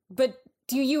 but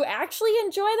do you actually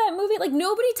enjoy that movie? Like,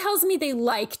 nobody tells me they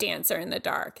like Dancer in the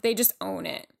Dark. They just own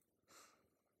it.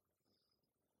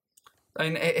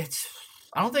 And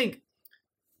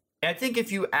I think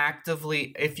if you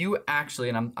actually,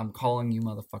 and I'm calling you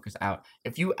motherfuckers out,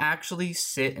 if you actually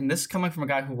sit, and this is coming from a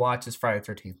guy who watches Friday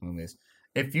the 13th movies,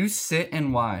 if you sit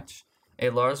and watch a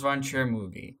Lars von Trier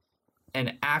movie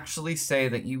and actually say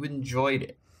that you enjoyed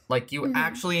it, like you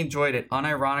actually enjoyed it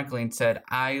unironically and said,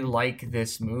 I like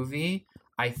this movie,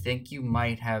 I think you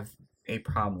might have a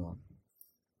problem.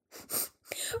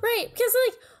 Right, because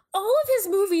like all of his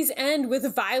movies end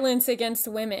with violence against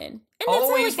women. And that's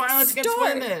Always not, like, violence against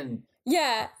stark. women.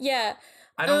 Yeah.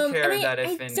 I don't care I that I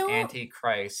if in don't-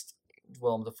 Antichrist,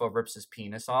 Willem Dafoe rips his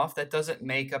penis off. That doesn't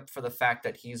make up for the fact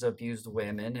that he's abused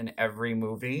women in every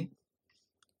movie.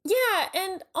 Yeah,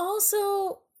 and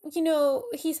also, you know,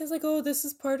 he says like, oh, this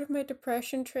is part of my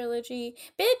depression trilogy.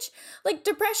 Bitch, like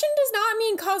depression does not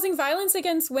mean causing violence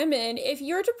against women. If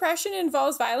your depression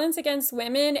involves violence against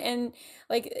women and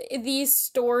like these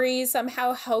stories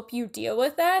somehow help you deal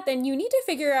with that, then you need to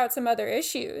figure out some other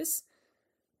issues.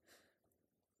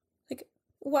 Like,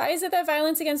 why is it that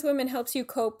violence against women helps you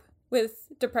cope with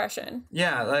depression?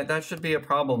 Yeah, that should be a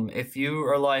problem. If you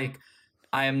are like,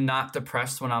 I am not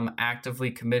depressed when I'm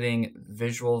actively committing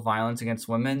visual violence against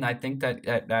women, I think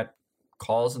that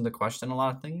calls into question a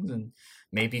lot of things, and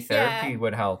maybe therapy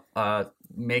would help.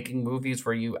 Making movies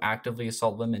where you actively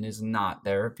assault women is not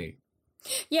therapy.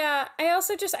 Yeah,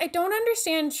 I don't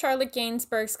understand Charlotte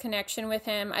Gainsbourg's connection with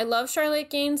him. I love Charlotte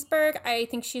Gainsbourg. I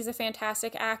think she's a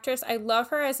fantastic actress. I love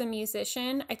her as a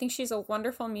musician. I think she's a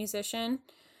wonderful musician.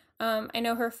 I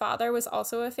know her father was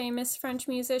also a famous French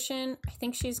musician. I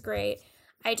think she's great.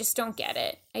 I just don't get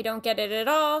it. I don't get it at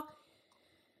all.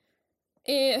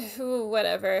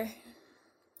 Whatever.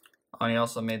 And he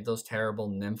also made those terrible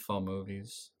Nympho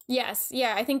movies. Yes,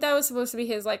 yeah, I think that was supposed to be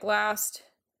his like last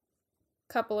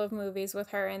couple of movies with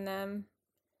her in them.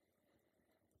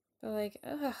 But like,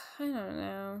 I don't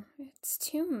know. It's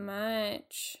too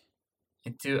much.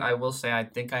 I will say, I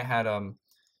think I had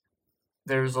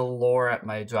there's a lore at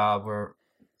my job where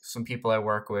some people I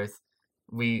work with,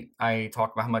 I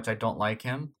talk about how much I don't like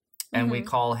him, and we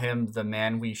call him the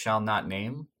man we shall not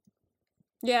name.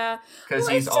 Yeah. Because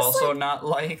he's also not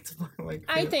liked. Like,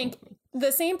 I think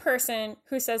the same person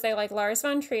who says they like Lars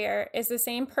von Trier is the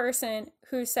same person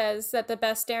who says that the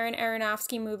best Darren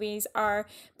Aronofsky movies are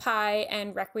Pi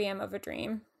and Requiem of a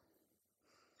Dream.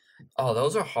 Oh,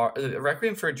 those are hard.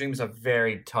 Requiem for a Dream is a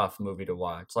very tough movie to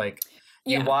watch. Like,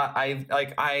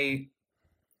 I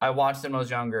watched it when I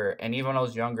was younger, and even when I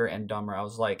was younger and dumber, I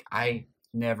was like, I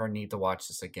never need to watch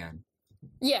this again.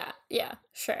 Yeah,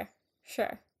 sure.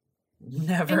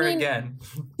 Never again.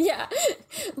 Yeah.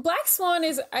 Black Swan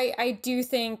is, I do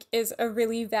think, is a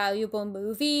really valuable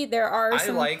movie. There are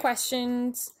some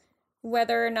questions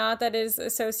whether or not that is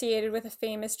associated with a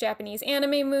famous Japanese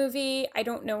anime movie. I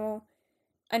don't know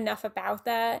enough about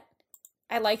that.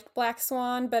 I liked Black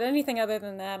Swan, but anything other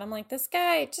than that, I'm like, this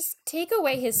guy, just take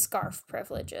away his scarf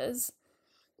privileges.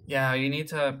 Yeah, you need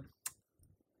to...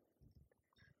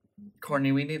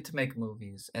 Courtney, we need to make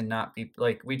movies and not be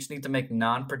like, we just need to make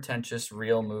non-pretentious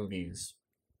real movies.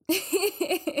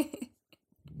 I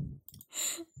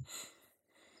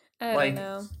don't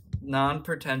know.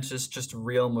 Non-pretentious, just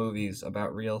real movies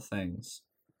about real things.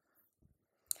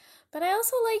 But I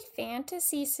also like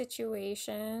fantasy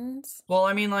situations. Well,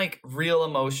 I mean, like real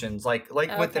emotions, like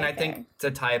within. I think to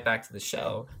tie it back to the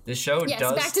show does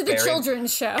back to the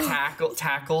children's show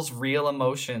tackles real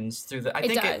emotions through the.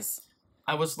 It does.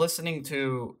 I was listening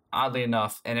to, oddly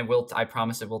enough, and I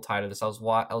promise it will tie to this. I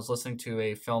was listening to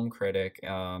a film critic,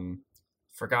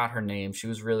 forgot her name. She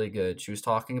was really good. She was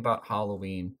talking about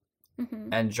Halloween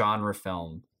and genre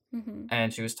film.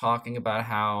 And she was talking about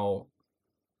how,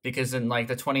 because in like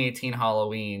the 2018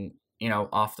 Halloween,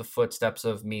 off the footsteps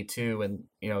of Me Too, and,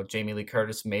 Jamie Lee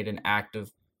Curtis made an act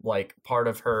of, like, part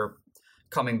of her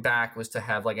coming back was to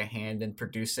have like a hand in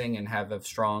producing and have a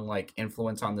strong like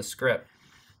influence on the script.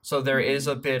 So there is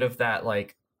a bit of that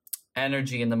like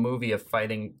energy in the movie of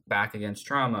fighting back against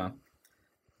trauma.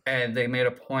 And they made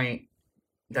a point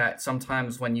that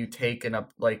sometimes when you take the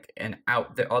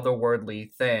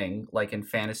otherworldly thing, like in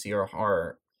fantasy or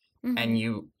horror, and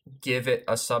you give it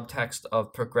a subtext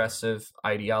of progressive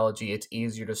ideology, it's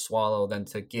easier to swallow than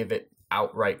to give it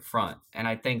outright front. And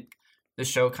I think the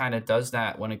show kind of does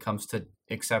that when it comes to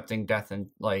accepting death and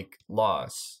like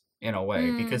loss. In a way,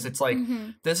 because it's like,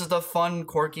 this is the fun,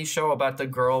 quirky show about the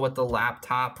girl with the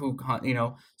laptop who,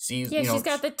 sees, Yeah, she's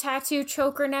got the tattoo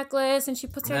choker necklace and she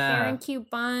puts her hair in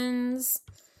cute buns.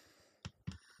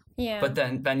 Yeah. But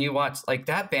then you watch, like,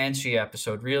 that Banshee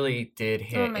episode really did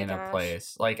hit a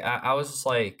place. Like, I was just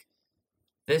like,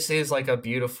 this is like a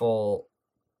beautifully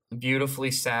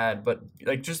sad, but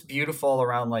like just beautiful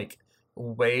around, like,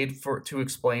 way to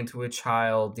explain to a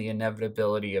child the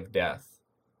inevitability of death.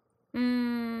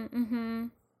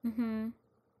 And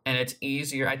it's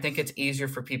easier. I think it's easier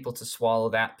for people to swallow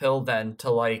that pill than to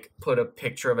like put a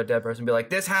picture of a dead person and be like,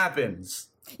 "This happens."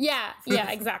 Yeah,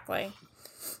 exactly.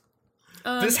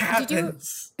 This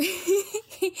happens.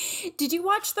 Did you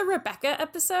watch the Rebecca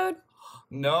episode?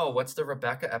 No. What's the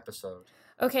Rebecca episode?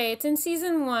 Okay, it's in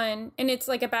season 1, and it's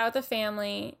like about the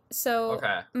family. So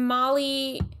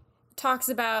Molly talks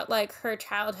about like her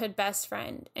childhood best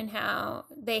friend and how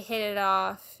they hit it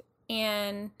off.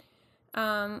 And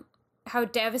how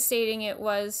devastating it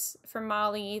was for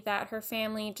Molly that her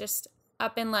family just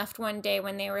up and left one day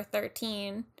when they were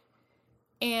 13.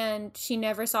 And she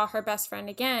never saw her best friend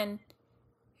again.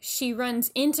 She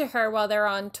runs into her while they're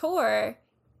on tour,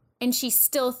 and she's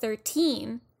still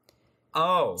 13.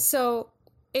 Oh. So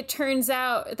it turns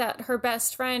out that her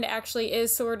best friend actually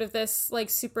is sort of this like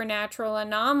supernatural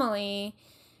anomaly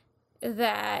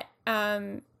that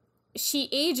she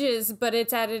ages, but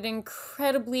it's at an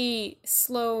incredibly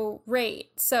slow rate.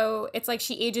 So it's like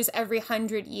she ages every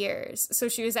 100 years. So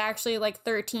she was actually like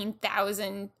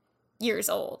 13,000 years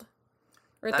old.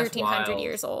 Or 1,300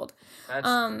 years old.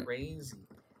 That's crazy.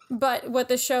 But what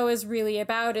the show is really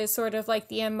about is sort of like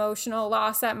the emotional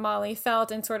loss that Molly felt,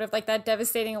 and sort of like that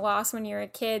devastating loss when you're a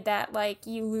kid that like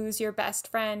you lose your best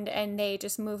friend and they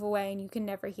just move away and you can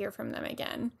never hear from them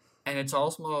again. And it's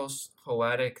almost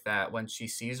poetic that when she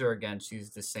sees her again, she's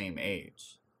the same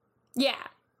age. Yeah.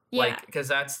 Yeah. Like, because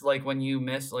that's like when you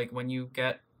miss, like when you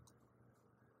get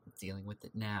dealing with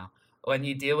it now, when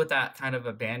you deal with that kind of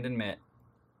abandonment,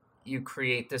 you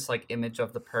create this like image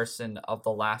of the person of the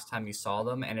last time you saw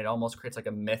them, and it almost creates like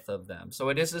a myth of them. So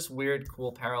it is this weird,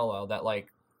 cool parallel that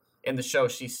like in the show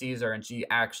she sees her and she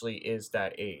actually is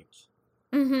that age.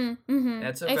 Mm-hmm. Mm-hmm.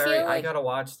 That's I gotta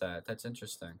watch that. That's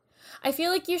interesting. I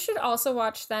feel like you should also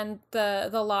watch then the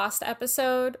Lost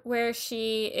episode where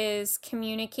she is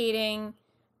communicating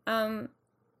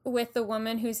with the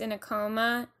woman who's in a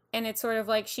coma, and it's sort of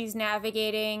like she's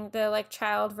navigating the like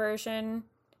child version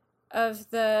of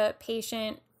the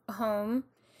patient home,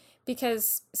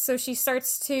 because so she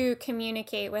starts to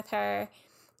communicate with her,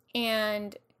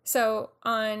 and so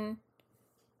on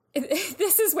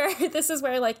this is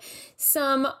where like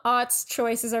some aughts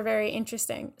choices are very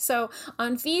interesting. So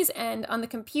on Fee's end on the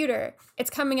computer, it's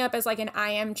coming up as like an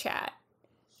IM chat.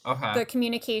 Okay. The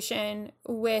communication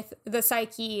with the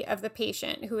psyche of the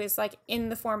patient who is like in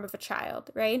the form of a child,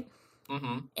 right?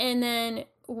 Mm-hmm. And then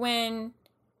when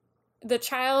the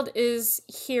child is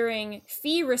hearing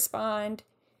Fee respond,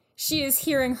 she is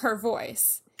hearing her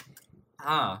voice.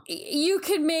 Huh. You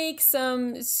could make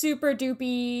some super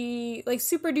duper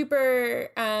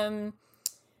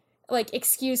like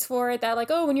excuse for it, that like,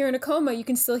 oh, when you're in a coma, you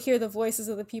can still hear the voices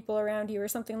of the people around you or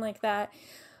something like that.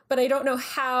 But I don't know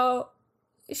how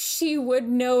she would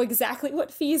know exactly what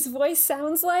Fee's voice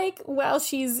sounds like while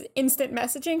she's instant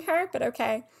messaging her, but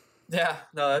okay. Yeah,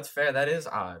 no, that's fair. That is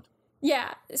odd.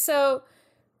 Yeah, so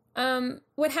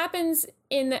what happens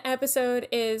in the episode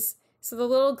is, so the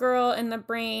little girl in the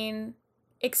brain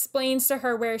explains to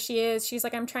her where she is. She's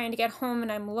like, I'm trying to get home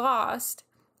and I'm lost.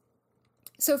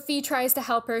 So Fee tries to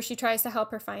help her. She tries to help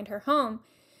her find her home.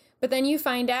 But then you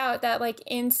find out that like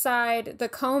inside the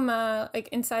coma, like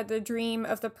inside the dream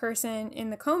of the person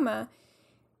in the coma,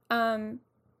 the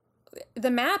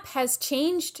map has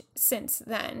changed since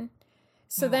then.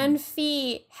 So then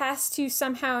Fee has to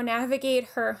somehow navigate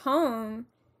her home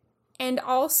and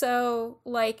also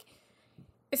like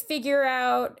figure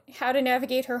out how to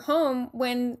navigate her home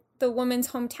when the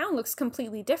woman's hometown looks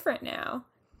completely different now.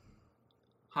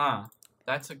 Huh.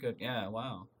 That's a good, yeah,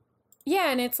 wow. Yeah,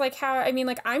 and it's like how, I mean,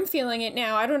 like I'm feeling it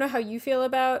now. I don't know how you feel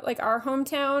about like our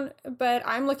hometown, but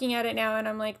I'm looking at it now and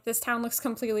I'm like, this town looks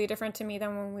completely different to me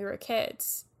than when we were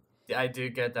kids. Yeah, I do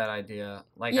get that idea.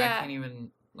 Like, Yeah. I can't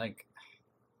even, like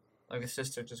a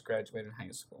sister just graduated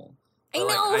high school. I But,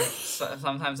 know. like,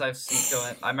 sometimes I've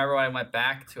seen I remember when I went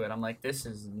back to it, I'm like, this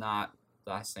is not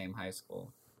the same high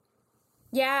school.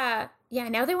 Yeah. Yeah,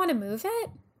 now they want to move it?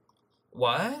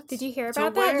 What? Did you hear To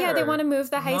about that? Yeah, they where? want to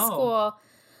move the high No. school.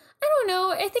 I don't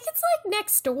know. I think it's like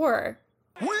next door.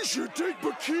 We should take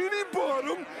Bikini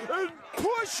Bottom and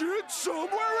push it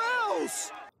somewhere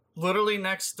else. Literally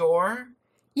next door?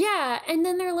 Yeah, and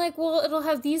then they're like, well, it'll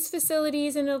have these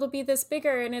facilities and it'll be this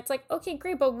bigger. And it's like, okay,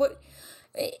 great, but what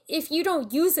if you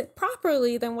don't use it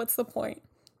properly, then what's the point?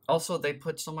 Also, they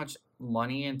put so much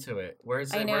money into it. Where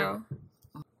is it? I know.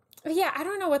 Yeah, I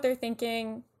don't know what they're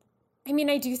thinking. I mean,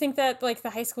 I do think that like the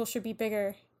high school should be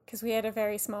bigger because we had a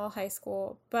very small high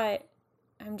school, but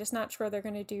I'm just not sure they're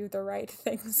going to do the right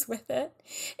things with it.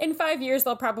 In 5 years,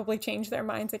 they'll probably change their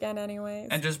minds again anyways.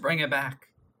 And just bring it back.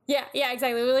 Yeah,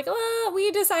 exactly. We're like, well,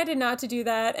 we decided not to do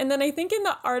that. And then I think in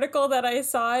the article that I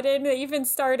saw it in, they even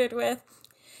started with,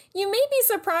 you may be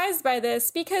surprised by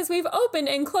this because we've opened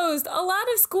and closed a lot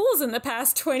of schools in the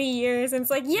past 20 years. And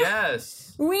it's like, yeah,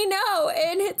 Yes. we know,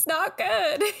 and it's not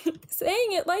good.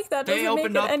 Saying it like that They doesn't make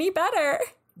opened it up- any better.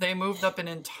 They moved up an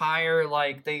entire,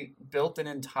 like, they built an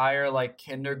entire, like,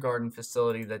 kindergarten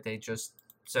facility that they just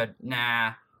said,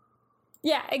 nah.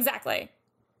 Yeah, exactly.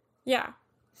 Yeah.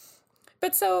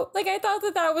 But so, like, I thought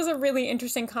that that was a really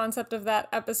interesting concept of that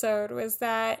episode, was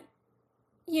that,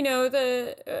 you know,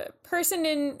 the person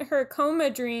in her coma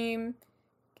dream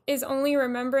is only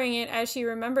remembering it as she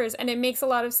remembers. And it makes a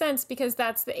lot of sense because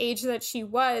that's the age that she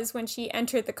was when she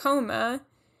entered the coma.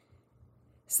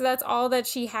 So that's all that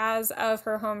she has of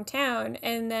her hometown.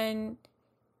 And then,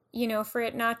 you know, for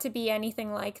it not to be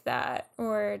anything like that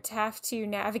or to have to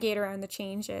navigate around the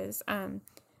changes,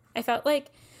 I felt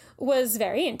like was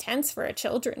very intense for a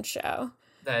children's show.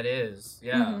 That is,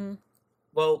 yeah. Mm-hmm.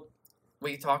 Well,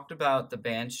 we talked about the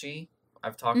Banshee.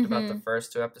 I've talked about the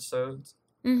first two episodes.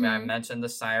 I mean, I mentioned the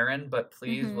siren, but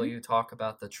please, will you talk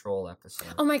about the troll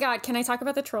episode? Oh my god, can I talk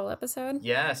about the troll episode?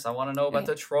 Yes, I want to know about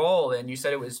the troll. And you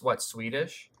said it was, what,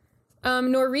 Swedish?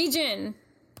 Norwegian.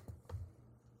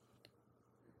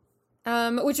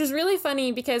 Which was really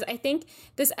funny because I think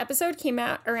this episode came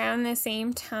out around the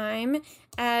same time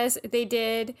as they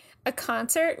did a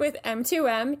concert with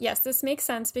M2M. Yes, this makes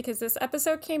sense because this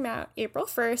episode came out April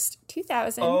 1st,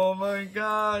 2000. Oh my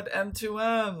god,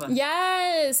 M2M.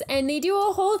 Yes, and they do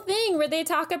a whole thing where they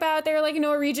talk about their like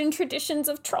Norwegian traditions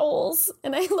of trolls,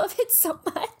 and I love it so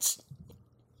much.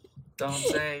 Don't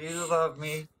say you love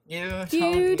me. You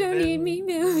don't need me,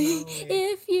 Millie.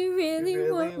 If you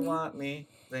really, want me,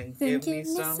 then give give me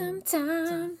me some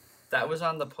time. That was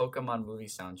on the Pokemon movie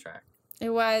soundtrack. It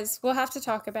was. We'll have to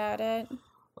talk about it.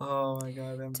 Oh my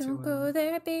god, M2M. Don't go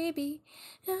there, baby.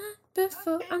 Not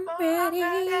before I'm ready.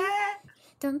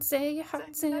 Don't say your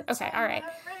heart's in. Okay, all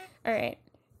right.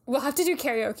 We'll have to do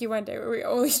karaoke one day where we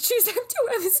only choose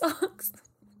M2M songs.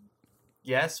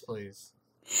 Yes, please.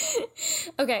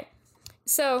 Okay,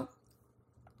 so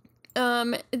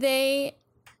they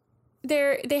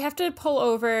have to pull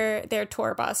over their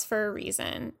tour bus for a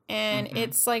reason, and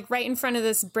it's like right in front of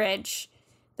this bridge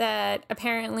that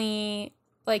apparently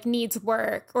like needs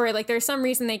work, or like there's some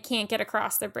reason they can't get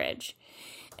across the bridge.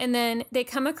 And then they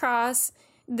come across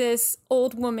this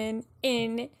old woman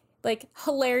in like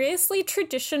hilariously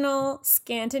traditional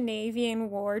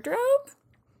Scandinavian wardrobe.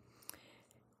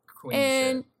 Queen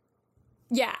And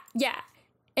shit. yeah.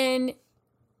 And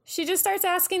she just starts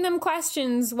asking them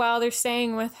questions while they're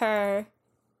staying with her,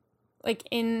 like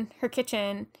in her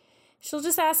kitchen. She'll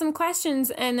just ask them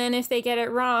questions, and then if they get it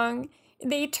wrong,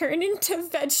 they turn into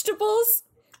vegetables,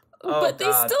 but they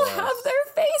God still bless. have their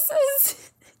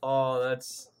faces. Oh,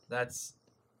 that's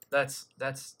It's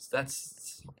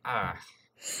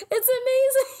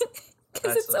amazing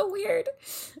because it's That's so weird.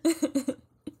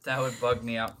 that would bug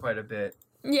me out quite a bit.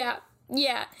 Yeah.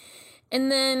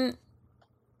 And then,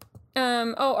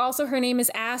 also her name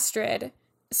is Astrid.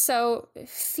 So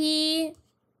Fee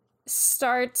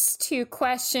starts to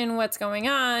question what's going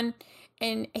on,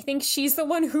 and I think she's the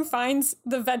one who finds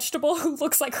the vegetable who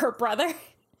looks like her brother.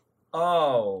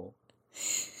 Oh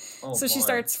So she boy.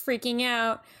 starts freaking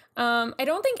out. I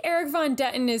don't think Eric Von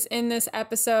Detten is in this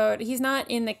episode. He's not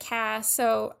in the cast,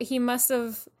 so he must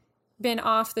have been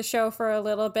off the show for a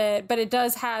little bit, but it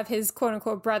does have his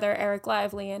quote-unquote brother, Eric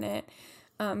Lively, in it,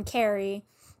 Carrie.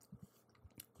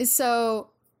 So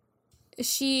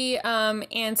she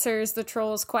answers the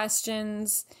troll's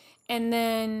questions, and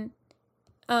then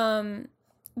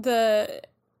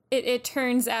it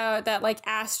turns out that like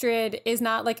Astrid is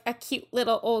not like a cute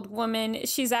little old woman.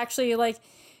 She's actually like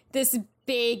this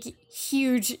big,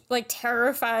 huge, like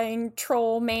terrifying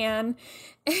troll man,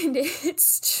 and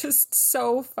it's just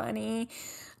so funny.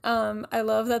 I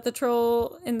love that the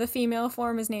troll in the female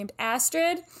form is named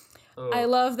Astrid. Ugh. I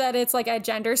love that it's like a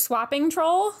gender swapping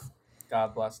troll.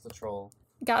 God bless the troll.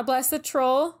 God bless the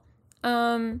troll.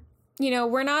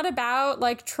 We're not about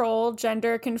like troll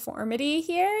gender conformity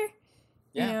here.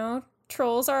 Yeah.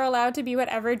 Trolls are allowed to be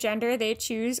whatever gender they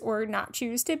choose or not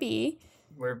choose to be.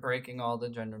 We're breaking all the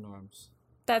gender norms.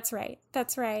 That's right.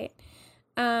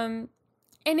 And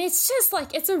it's just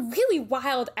like, it's a really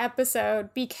wild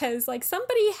episode because like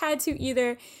somebody had to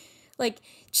either like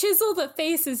chisel the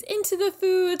faces into the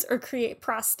foods or create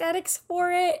prosthetics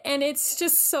for it. And it's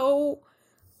just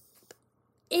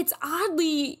it's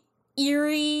oddly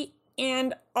eerie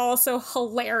and also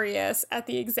hilarious at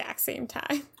the exact same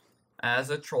time.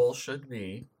 As a troll should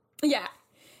be. Yeah.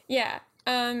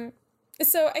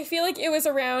 So I feel like it was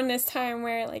around this time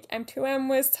where like M2M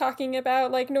was talking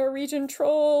about like Norwegian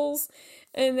trolls,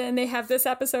 and then they have this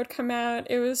episode come out.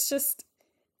 It's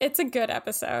a good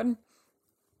episode.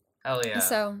 Hell yeah.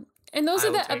 So, and those are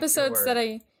will the take your episodes that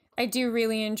word. I do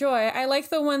really enjoy. I like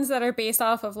the ones that are based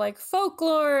off of like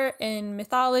folklore and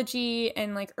mythology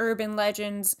and like urban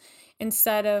legends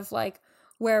instead of like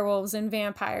werewolves and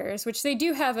vampires, which they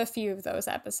do have a few of those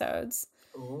episodes.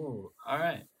 Ooh, all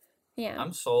right. Yeah.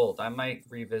 I'm sold. I might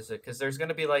revisit because there's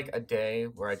gonna be like a day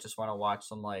where I just want to watch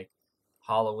some like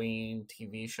Halloween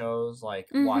TV shows, like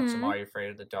watch some Are You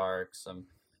Afraid of the Dark, some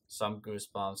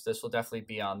Goosebumps. This will definitely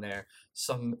be on there.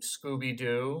 Some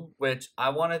Scooby-Doo, which I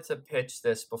wanted to pitch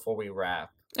this before we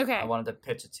wrap. Okay. I wanted to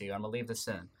pitch it to you. I'm gonna leave this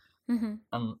in.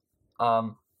 Mm-hmm.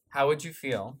 How would you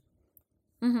feel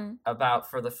Mm-hmm. about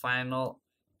for the final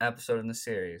episode in the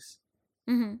series?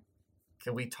 Mm-hmm.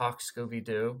 Can we talk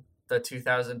Scooby-Doo, the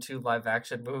 2002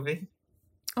 live-action movie?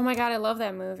 Oh my god, I love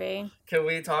that movie. Can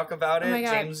we talk about it? Oh my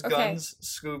God, James okay. Gunn's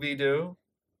Scooby-Doo.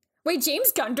 Wait,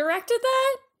 James Gunn directed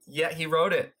that? Yeah, he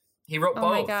wrote it. He wrote Oh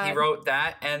my both. He God. wrote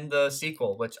that and the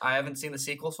sequel, which I haven't seen the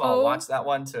sequel, so I'll watch that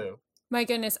one too. My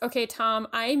goodness. Okay, Tom,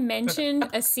 I mentioned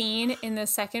a scene in the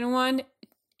second one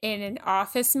in an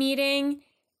office meeting,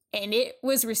 and it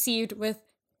was received with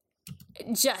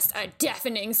just a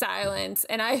deafening silence,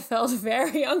 and I felt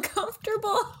very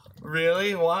uncomfortable.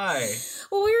 Really? Why?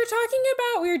 Well, we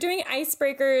were doing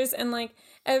icebreakers, and like,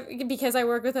 because I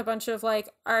work with a bunch of like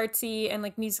artsy and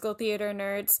like musical theater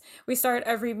nerds, we start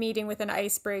every meeting with an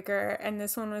icebreaker, and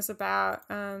this one was about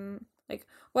like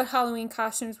what Halloween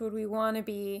costumes would we want to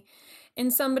be,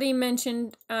 and somebody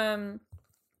mentioned the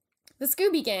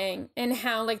Scooby Gang and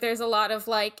how like there's a lot of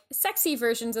like sexy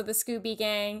versions of the Scooby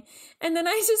Gang, and then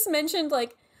I just mentioned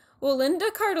like, well, Linda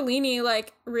Cardellini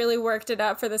like really worked it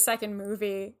up for the second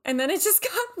movie, and then it just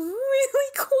got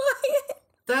really quiet.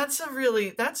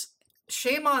 That's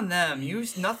shame on them.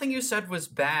 Nothing you said was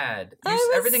bad.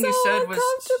 Everything you said was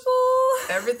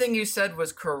everything you said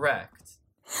was correct.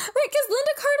 Right, because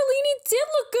Linda Cardellini did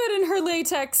look good in her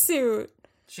latex suit.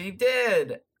 She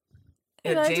did.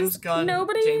 And Yeah, James Gunn.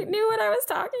 Nobody knew what I was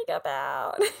talking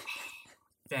about.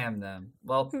 Damn them.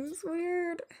 Well, It was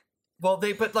weird.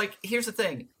 but like, here's the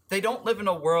thing. They don't live in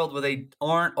a world where they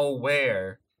aren't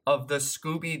aware of the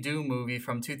Scooby-Doo movie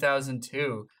from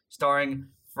 2002, starring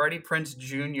Freddie Prinze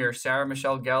Jr., Sarah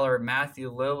Michelle Gellar, Matthew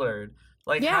Lillard.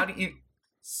 Like, Yeah. how do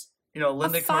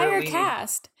Linda A fire Cardellini?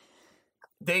 cast.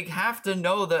 They have to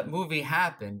know that movie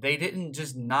happened. They didn't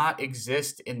just not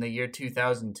exist in the year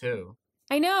 2002.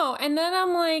 I know. And then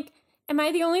I'm like, am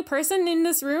I the only person in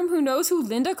this room who knows who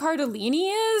Linda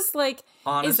Cardellini is? Like,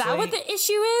 is that what Honestly, the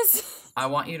issue is? I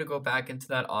want you to go back into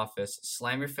that office,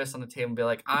 slam your fist on the table, and be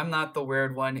like, I'm not the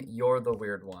weird one, you're the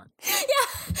weird one.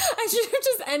 Yeah, I should have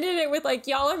just ended it with like,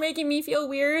 y'all are making me feel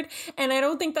weird, and I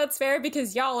don't think that's fair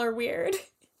because y'all are weird.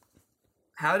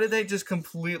 How did they just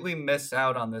completely miss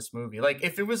out on this movie? Like,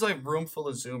 if it was like room full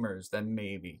of Zoomers, then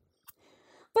maybe.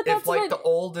 But that's If like what... the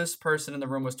oldest person in the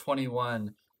room was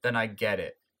 21, then I get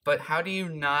it. But how do you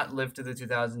not live to the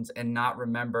 2000s and not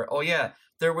remember, oh yeah,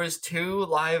 there was 2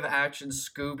 live-action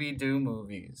Scooby-Doo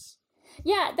movies.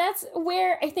 Yeah, that's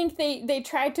where I think they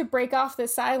tried to break off the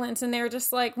silence, and they were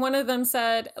just like, one of them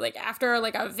said, like, after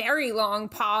like a very long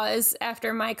pause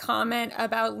after my comment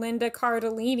about Linda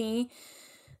Cardellini,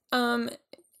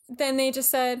 then they just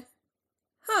said,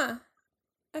 huh,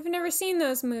 I've never seen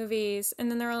those movies. And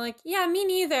then they're all like, yeah, me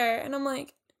neither. And I'm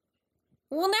like,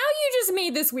 well, now you just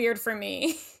made this weird for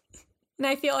me. And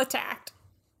I feel attacked.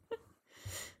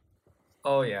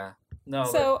 Oh yeah. No,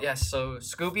 So- so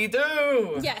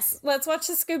Scooby-Doo! Yes, let's watch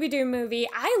the Scooby-Doo movie.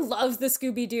 I love the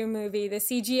Scooby-Doo movie. The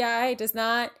CGI does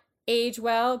not age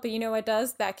well, but you know what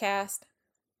does? That cast.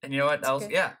 And you know what It's else?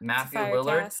 good. Yeah, It's a Matthew fire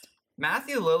Lillard. cast.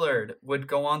 Matthew Lillard would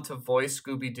go on to voice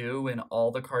Scooby-Doo in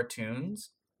all the cartoons,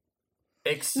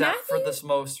 except for Matthew- this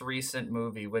most recent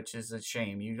movie, which is a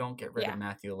shame. You don't get rid Yeah. of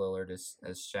Matthew Lillard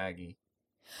as Shaggy.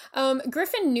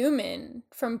 Griffin Newman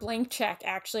from Blank Check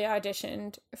actually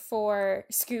auditioned for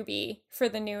Scooby for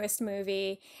the newest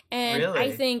movie. And Really?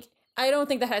 I don't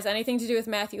think that has anything to do with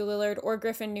Matthew Lillard or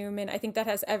Griffin Newman. I think that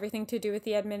has everything to do with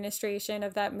the administration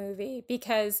of that movie,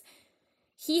 because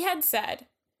he had said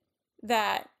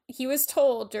that he was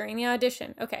told during the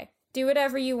audition, okay, do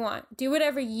whatever you want. Do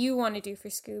whatever you want to do for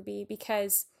Scooby,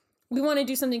 because we want to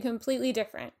do something completely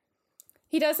different.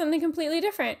 He does something completely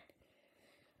different.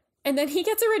 And then he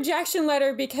gets a rejection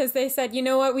letter because they said, you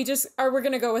know what, we're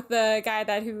going to go with the guy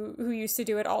who used to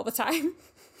do it all the time.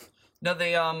 No,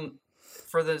 they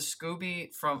for the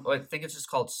Scooby from, I think it's just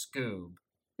called Scoob,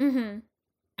 Mm-hmm.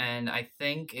 and I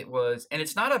think it was, and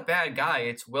it's not a bad guy.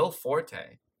 It's Will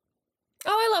Forte.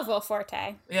 Oh, I love Will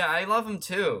Forte. Yeah, I love him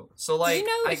too. So like, Did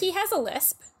you know he has a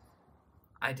lisp?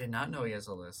 I did not know he has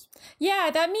a lisp. Yeah,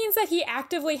 that means that he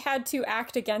actively had to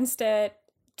act against it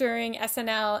during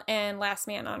SNL and Last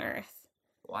Man on Earth.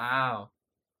 Wow.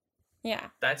 Yeah.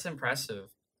 That's impressive.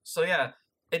 So yeah,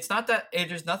 it's not that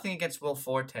there's nothing against Will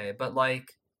Forte, but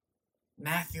like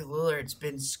Matthew Lillard's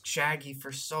been Shaggy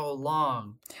for so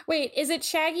long. Wait, is it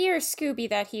Shaggy or Scooby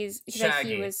that that he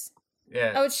Shaggy. was?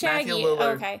 Yeah. Oh, it's Shaggy. Matthew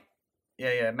Lillard, Okay.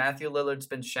 Yeah. Matthew Lillard's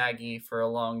been Shaggy for a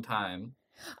long time.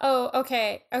 Oh,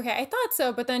 okay. Okay, I thought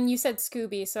so, but then you said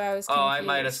Scooby, so I was confused. Oh, I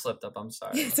might have slipped up. I'm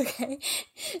sorry. It's okay.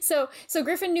 So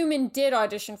Griffin Newman did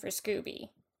audition for Scooby.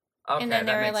 Okay, And then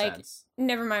they that were makes like, sense.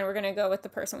 never mind, we're going to go with the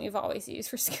person we've always used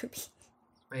for Scooby.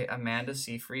 Wait, Amanda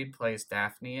Seyfried plays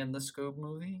Daphne in the Scoob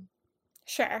movie?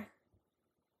 Sure.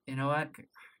 You know what?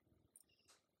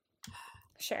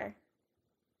 Sure.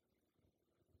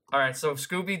 All right, so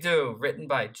Scooby-Doo, written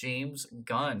by James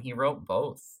Gunn. He wrote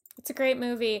both. It's a great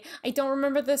movie. I don't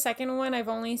remember the second one. I've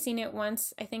only seen it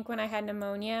once. I think when I had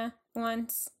pneumonia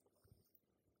once.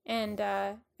 and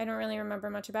I don't really remember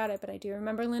much about it, but I do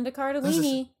remember Linda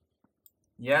Cardellini.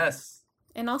 Yes.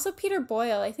 And also Peter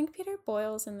Boyle. I think Peter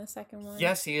Boyle's in the second one.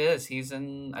 Yes, he is.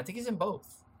 I think he's in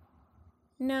both.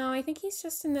 No, I think he's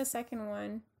just in the second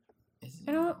one.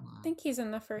 I don't think he's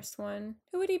in the first one.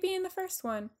 Who would he be in the first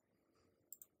one?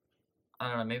 I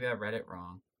don't know. Maybe I read it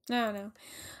wrong. No.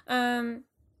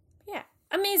 Yeah.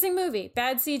 Amazing movie.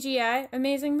 Bad CGI.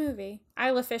 Amazing movie.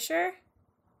 Isla Fisher.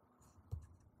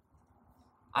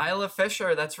 Isla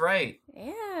Fisher, that's right.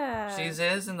 Yeah. She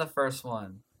is in the first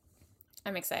one.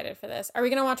 I'm excited for this. Are we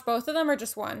going to watch both of them or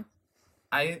just one?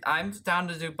 I'm down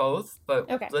to do both, but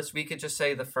Okay. we could just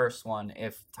say the first one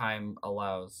if time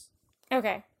allows.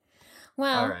 Okay.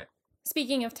 Well, All right.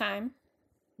 speaking of time.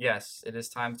 Yes, it is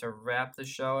time to wrap the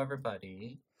show,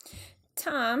 everybody.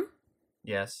 Tom.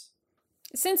 Yes.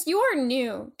 Since you're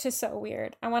new to So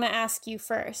Weird, I want to ask you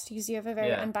first, because you have a very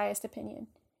Yeah. unbiased opinion.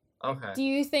 Okay. Do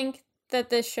you think that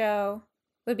this show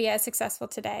would be as successful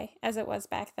today as it was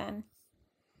back then?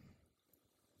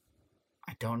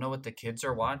 I don't know what the kids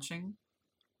are watching,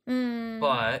 Mm.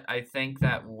 but I think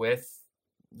that with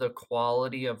the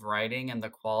quality of writing and the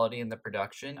quality in the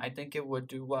production, I think it would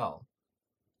do well.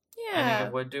 I think Yeah.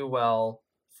 it would do well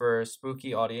for a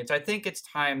spooky audience. I think it's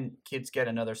time kids get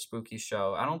another spooky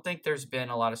show. I don't think there's been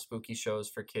a lot of spooky shows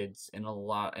for kids in a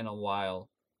while.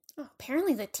 Oh,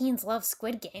 apparently the teens love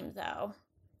Squid Game, though.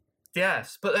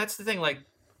 Yes, but that's the thing. Like,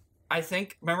 I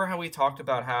think remember how we talked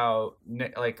about how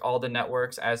like all the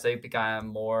networks as they began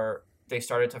more, they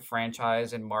started to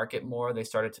franchise and market more. They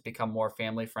started to become more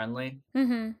family friendly.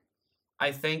 Mm-hmm.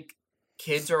 I think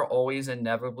kids are always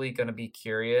inevitably going to be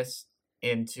curious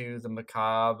into the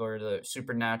macabre or the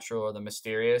supernatural or the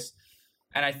mysterious.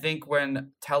 And I think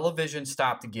when television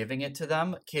stopped giving it to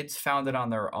them, kids found it on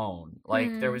their own.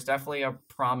 Like there was definitely a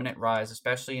prominent rise,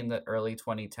 especially in the early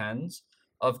 2010s,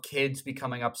 of kids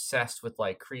becoming obsessed with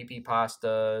like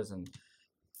creepypastas and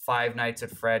Five Nights at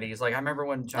Freddy's. Like I remember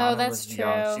when Jonna that's was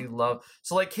young, true. she loved.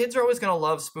 So like kids are always going to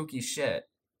love spooky shit.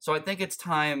 So I think it's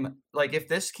time, like if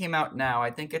this came out now, I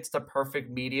think it's the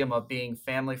perfect medium of being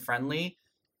family friendly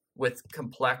with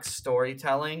complex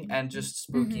storytelling and just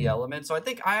spooky elements. So I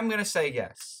think I'm going to say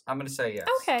yes. I'm going to say yes.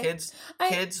 Okay.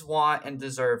 Kids want and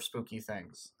deserve spooky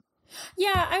things.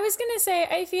 Yeah, I was going to say,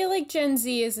 I feel like Gen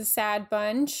Z is a sad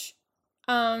bunch.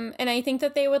 And I think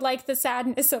that they would like the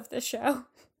sadness of the show.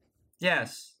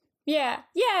 Yes. Yeah.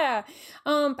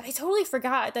 But I totally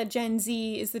forgot that Gen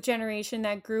Z is the generation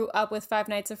that grew up with Five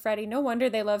Nights at Freddy. No wonder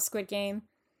they love Squid Game.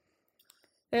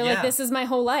 They're like, this is my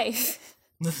whole life.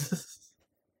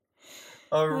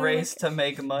 A race to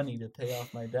make money to pay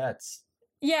off my debts.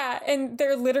 Yeah, and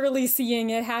they're literally seeing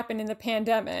it happen in the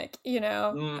pandemic, you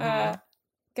know?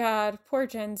 God, poor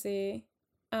Gen Z.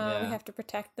 We have to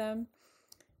protect them.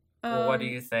 Well, what do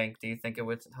you think? Do you think it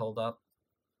would hold up?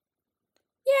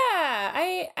 Yeah,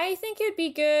 I think it'd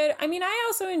be good. I mean, I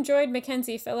also enjoyed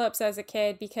Mackenzie Phillips as a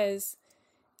kid because,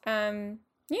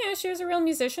 she was a real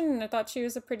musician, and I thought she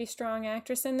was a pretty strong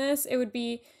actress in this. It would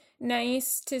be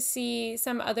nice to see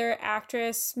some other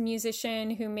actress,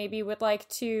 musician who maybe would like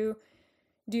to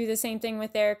do the same thing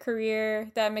with their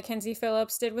career that Mackenzie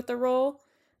Phillips did with the role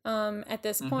at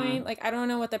this point. Like, I don't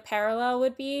know what the parallel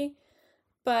would be,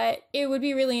 but it would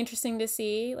be really interesting to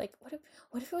see. Like, what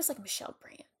if it was like Michelle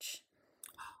Branch?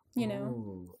 You know?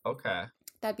 Ooh, okay.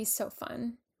 That'd be so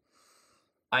fun.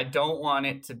 I don't want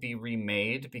it to be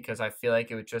remade because I feel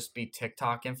like it would just be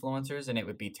TikTok influencers and it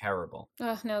would be terrible.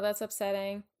 Oh, no, that's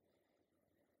upsetting.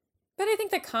 But I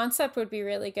think the concept would be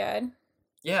really good.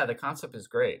 Yeah, the concept is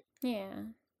great. Yeah.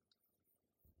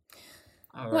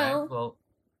 All right. Well,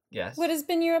 yes. What has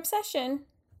been your obsession?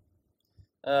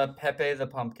 Pepe the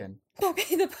Pumpkin.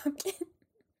 Pepe the Pumpkin.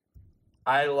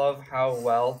 I love how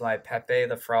well my Pepe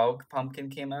the Frog pumpkin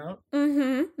came out.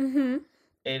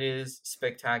 It is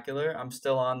spectacular. I'm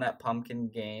still on that pumpkin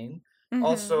game.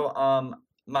 Also,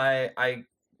 I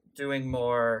doing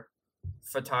more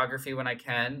photography when I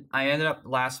can. I ended up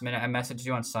last minute. I messaged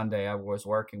you on Sunday. I was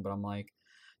working, but I'm like,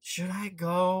 should I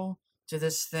go to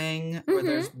this thing where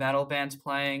there's metal bands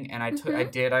playing? And I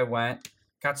did. I went,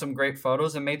 got some great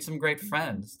photos, and made some great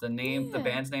friends. The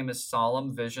band's name is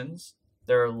Solemn Visions.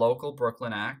 They're a local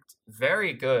Brooklyn act.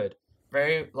 Very good.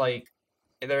 Very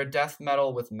they're death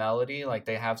metal with melody. Like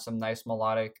they have some nice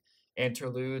melodic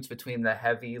interludes between the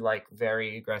heavy, like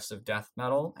very aggressive death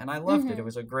metal, and I loved it. It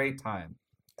was a great time.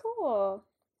 Cool.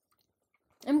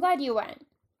 I'm glad you went.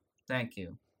 Thank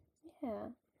you. Yeah.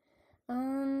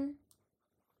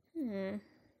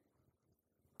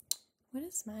 What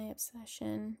is my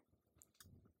obsession?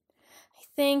 I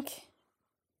think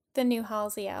the new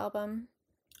Halsey album.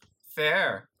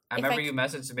 Fair. I remember you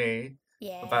messaged me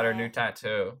Yeah. about her new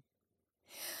tattoo?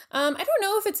 I don't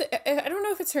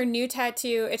know if it's her new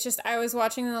tattoo. It's just I was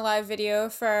watching the live video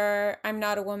for "I'm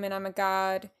Not a Woman, I'm a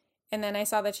God," and then I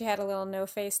saw that she had a little no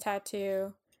face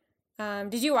tattoo.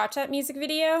 Did you watch that music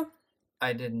video?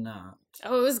 I did not.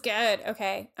 Oh, it was good.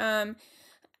 Okay.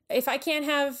 If I Can't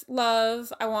Have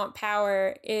Love, I Want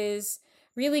Power is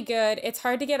really good. It's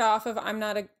hard to get off of "I'm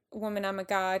Not a Woman, I'm a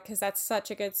God" because that's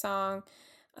such a good song.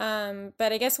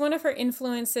 But I guess one of her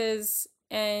influences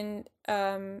and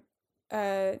an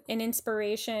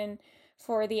inspiration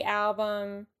for the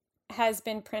album has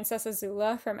been Princess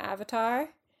Azula from Avatar.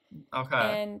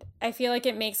 Okay. And I feel like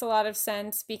it makes a lot of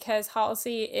sense because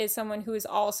Halsey is someone who is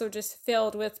also just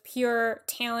filled with pure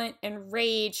talent and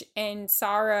rage and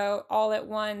sorrow all at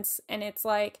once. And it's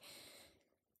like,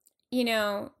 you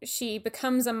know, she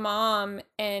becomes a mom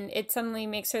and it suddenly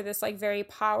makes her this like very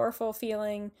powerful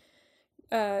feeling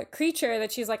creature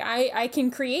that she's like, I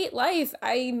can create life.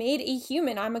 I made a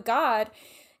human. I'm a god.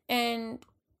 And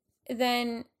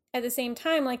then at the same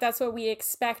time, like that's what we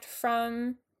expect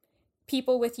from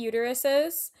people with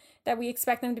uteruses, that we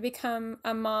expect them to become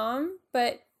a mom.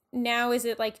 But now is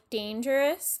it like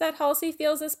dangerous that Halsey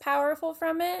feels this powerful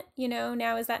from it? You know,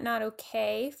 now is that not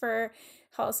okay for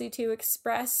Halsey to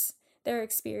express their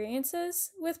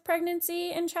experiences with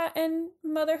pregnancy and and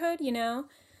motherhood, you know?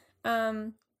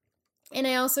 And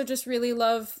I also just really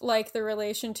love, like, the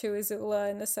relation to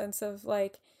Azula in the sense of,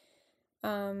 like,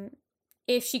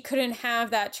 if she couldn't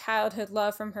have that childhood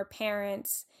love from her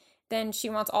parents, then she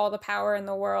wants all the power in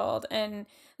the world. And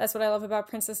that's what I love about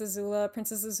Princess Azula.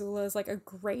 Princess Azula is, like, a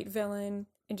great villain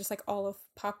in just, like, all of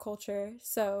pop culture.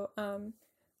 So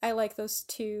I like those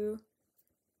two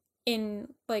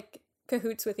in, like,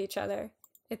 cahoots with each other.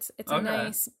 It's a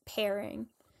nice pairing.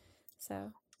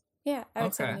 So, yeah, I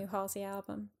would say the new Halsey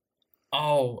album.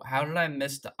 Oh, how did I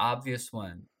miss the obvious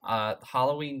one?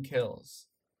 Halloween Kills.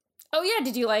 Oh, yeah.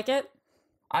 Did you like it?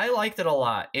 I liked it a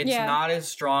lot. It's not as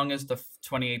strong as the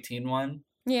 2018 one.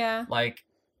 Yeah. Like,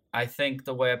 I think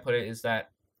the way I put it is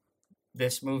that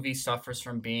this movie suffers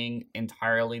from being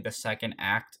entirely the second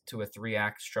act to a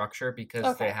 3-act structure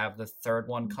because they have the third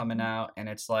one coming out. And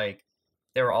it's like,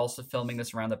 they were also filming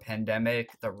this around the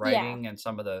pandemic. The writing and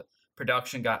some of the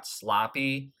production got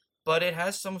sloppy. But it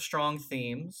has some strong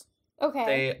themes.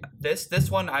 Okay. This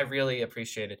one I really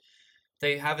appreciated.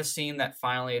 They have a scene that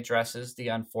finally addresses the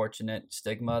unfortunate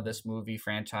stigma this movie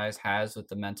franchise has with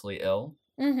the mentally ill.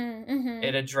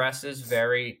 It addresses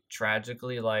very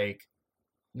tragically, like,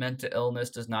 mental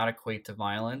illness does not equate to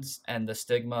violence, and the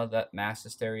stigma that mass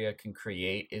hysteria can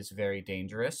create is very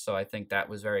dangerous. So I think that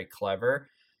was very clever.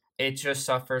 It just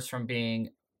suffers from being,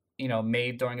 you know,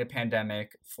 made during a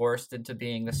pandemic, forced into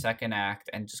being the second act,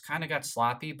 and just kind of got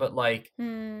sloppy. But, like,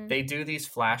 they do these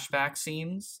flashback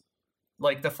scenes.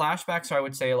 Like, the flashbacks, I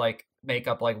would say, like, make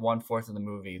up, like, 1/4 of the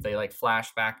movie. They, like,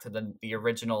 flash back to the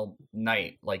original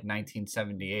night, like,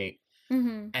 1978.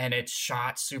 And it's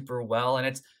shot super well.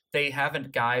 And they have a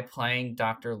guy playing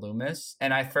Dr. Loomis.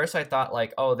 And at first I thought,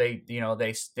 like, oh, they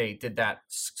did that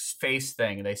face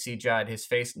thing. They CGI'd his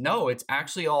face. No, it's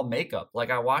actually all makeup. Like,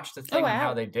 I watched the thing on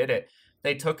how they did it.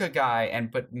 They took a guy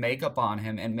and put makeup on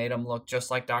him and made him look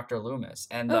just like Dr. Loomis.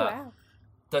 And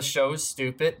the show's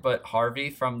stupid, but Harvey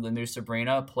from the new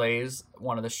Sabrina plays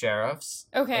one of the sheriffs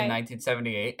in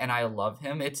 1978, and I love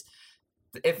him.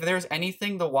 If there's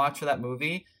anything to watch for that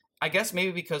movie, I guess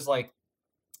maybe because, like,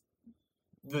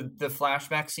 the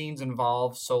flashback scenes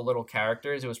involve so little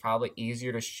characters, it was probably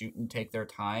easier to shoot and take their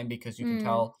time because you can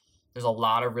tell there's a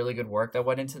lot of really good work that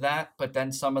went into that. But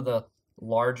then some of the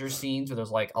larger scenes where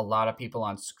there's, like, a lot of people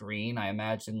on screen, I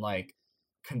imagine, like,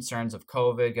 concerns of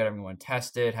COVID, get everyone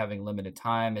tested, having limited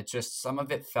time. It's just, some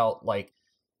of it felt like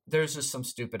there's just some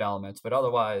stupid elements, but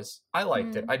otherwise I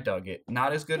liked it. I dug it.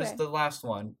 Not as good as the last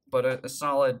one, but a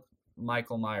solid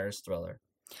Michael Myers thriller.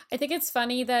 I think it's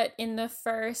funny that in the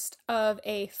first of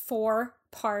a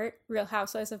 4-part Real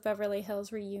Housewives of Beverly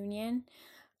Hills reunion,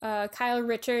 Kyle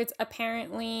Richards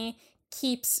apparently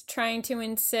keeps trying to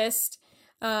insist,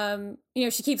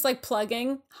 she keeps, like,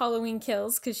 plugging Halloween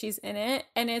Kills because she's in it.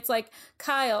 And it's like,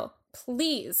 Kyle,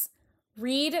 please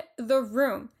read the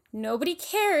room. Nobody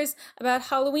cares about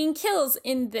Halloween Kills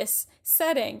in this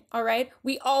setting, all right?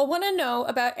 We all want to know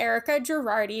about Erica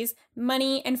Girardi's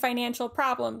money and financial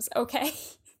problems, okay?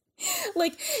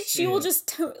 Like, she will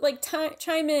just,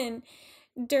 chime in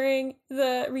during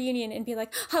the reunion and be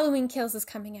like, Halloween Kills is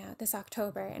coming out this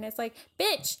October. And it's like,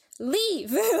 bitch,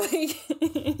 leave!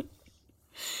 Like...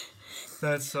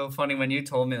 That's so funny. When you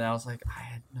told me that, I was like, I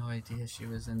had no idea she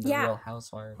was in the Real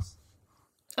Housewives.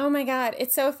 Oh my god,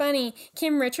 it's so funny.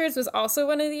 Kim Richards was also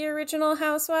one of the original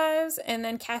housewives, and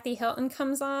then Kathy Hilton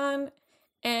comes on,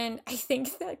 and I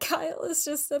think that Kyle is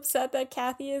just upset that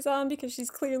Kathy is on because she's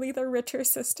clearly the richer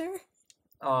sister.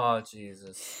 Oh,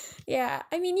 Jesus. Yeah,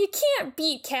 I mean, you can't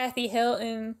beat Kathy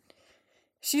Hilton.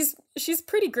 She's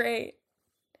pretty great.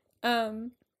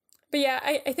 But yeah,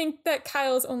 I think that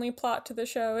Kyle's only plot to the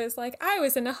show is like, I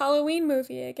was in a Halloween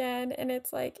movie again, and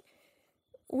it's like,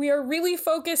 we are really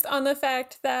focused on the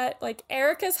fact that, like,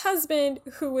 Erica's husband,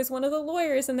 who was one of the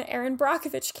lawyers in the Erin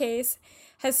Brockovich case,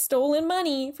 has stolen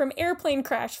money from airplane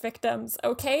crash victims,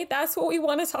 okay? That's what we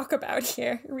want to talk about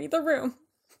here. Read the room.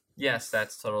 Yes,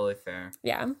 that's totally fair.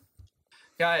 Yeah.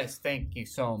 Guys, thank you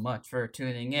so much for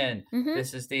tuning in. Mm-hmm.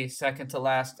 This is the second to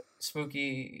last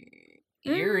spooky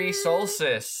eerie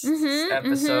solstice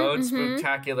episode.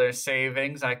 Spooktacular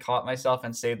savings. I caught myself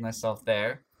and saved myself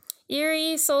there.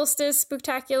 Eerie solstice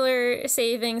spectacular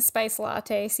saving spice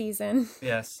latte season.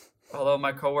 Yes. Although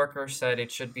my coworker said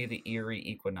it should be the eerie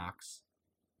equinox.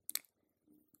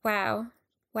 Wow.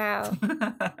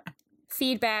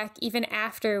 Feedback even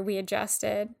after we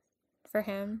adjusted for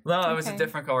him. No, it was a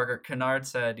different coworker. Kennard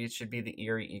said it should be the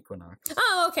eerie equinox.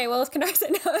 Oh, okay. Well, if Kennard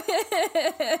said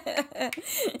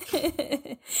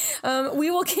no.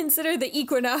 We will consider the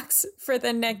equinox for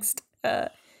the next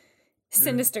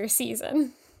sinister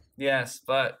season. Yes,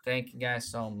 but thank you guys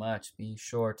so much. Be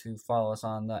sure to follow us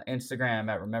on the Instagram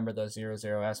at Remember the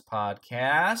 00S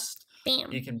Podcast.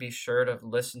 Bam. You can be sure to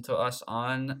listen to us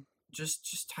on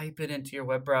just type it into your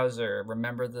web browser.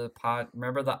 Remember the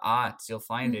OTS. You'll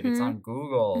find it. It's on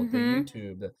Google, the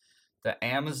YouTube, the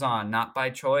Amazon. Not by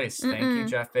choice. Thank you,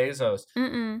 Jeff Bezos.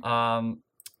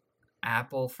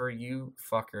 Apple for you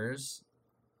fuckers.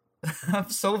 I'm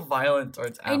so violent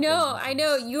towards Apple. I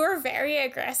know. You are very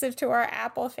aggressive to our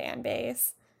Apple fan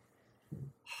base.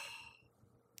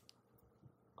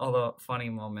 Although, funny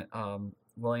moment,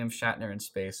 William Shatner in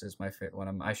space is my favorite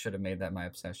one. I should have made that my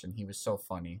obsession. He was so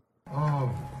funny.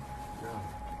 Oh, God.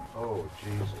 Oh,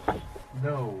 Jesus.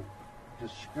 No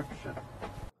description.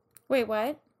 Wait,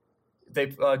 what?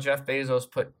 Jeff Bezos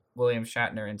put William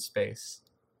Shatner in space.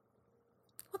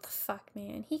 What the fuck,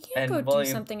 man? He can't do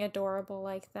something adorable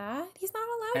like that. He's not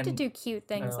allowed to do cute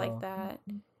things like that.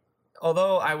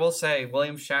 Although, I will say,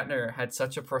 William Shatner had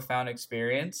such a profound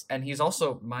experience, and he's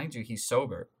also, mind you, he's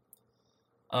sober.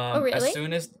 Oh, really? As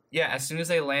soon as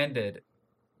they landed,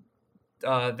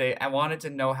 I wanted to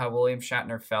know how William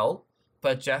Shatner felt,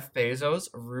 but Jeff Bezos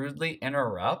rudely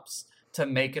interrupts to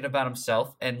make it about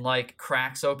himself and, like,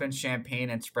 cracks open champagne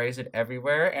and sprays it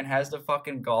everywhere and has the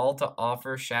fucking gall to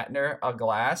offer Shatner a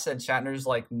glass, and Shatner's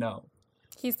like, no.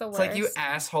 He's the worst. It's like, you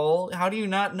asshole. How do you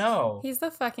not know? He's the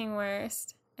fucking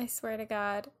worst. I swear to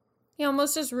God. He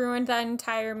almost just ruined that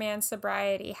entire man's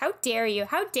sobriety. How dare you?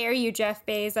 How dare you, Jeff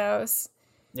Bezos?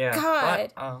 Yeah.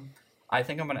 God. But, I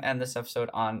think I'm going to end this episode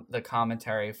on the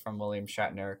commentary from William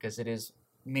Shatner, because it is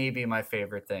maybe my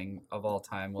favorite thing of all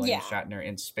time, William Shatner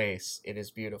in space. It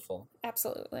is beautiful.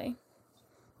 Absolutely.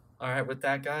 All right, with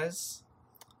that, guys,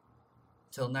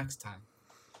 till next time.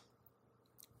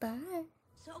 Bye.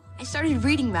 So I started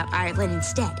reading about Ireland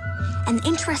instead. And the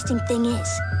interesting thing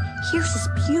is, here's this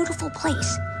beautiful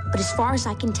place, but as far as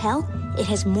I can tell, it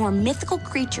has more mythical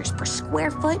creatures per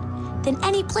square foot than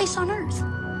any place on Earth.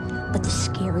 But the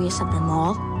scariest of them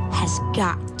all has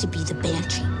got to be the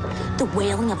Banshee. The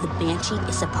wailing of the Banshee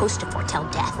is supposed to foretell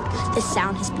death. The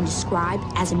sound has been described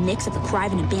as a mix of the cry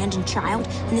of an abandoned child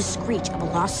and the screech of a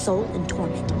lost soul in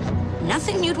torment.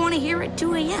 Nothing you'd want to hear at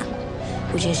 2 a.m.,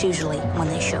 which is usually when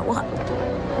they show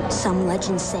up. Some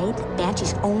legends say that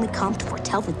Banshees only come to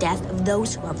foretell the death of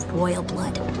those who have royal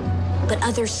blood. But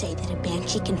others say that a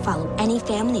Banshee can follow any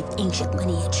family of ancient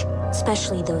lineage,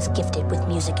 especially those gifted with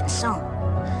music and song.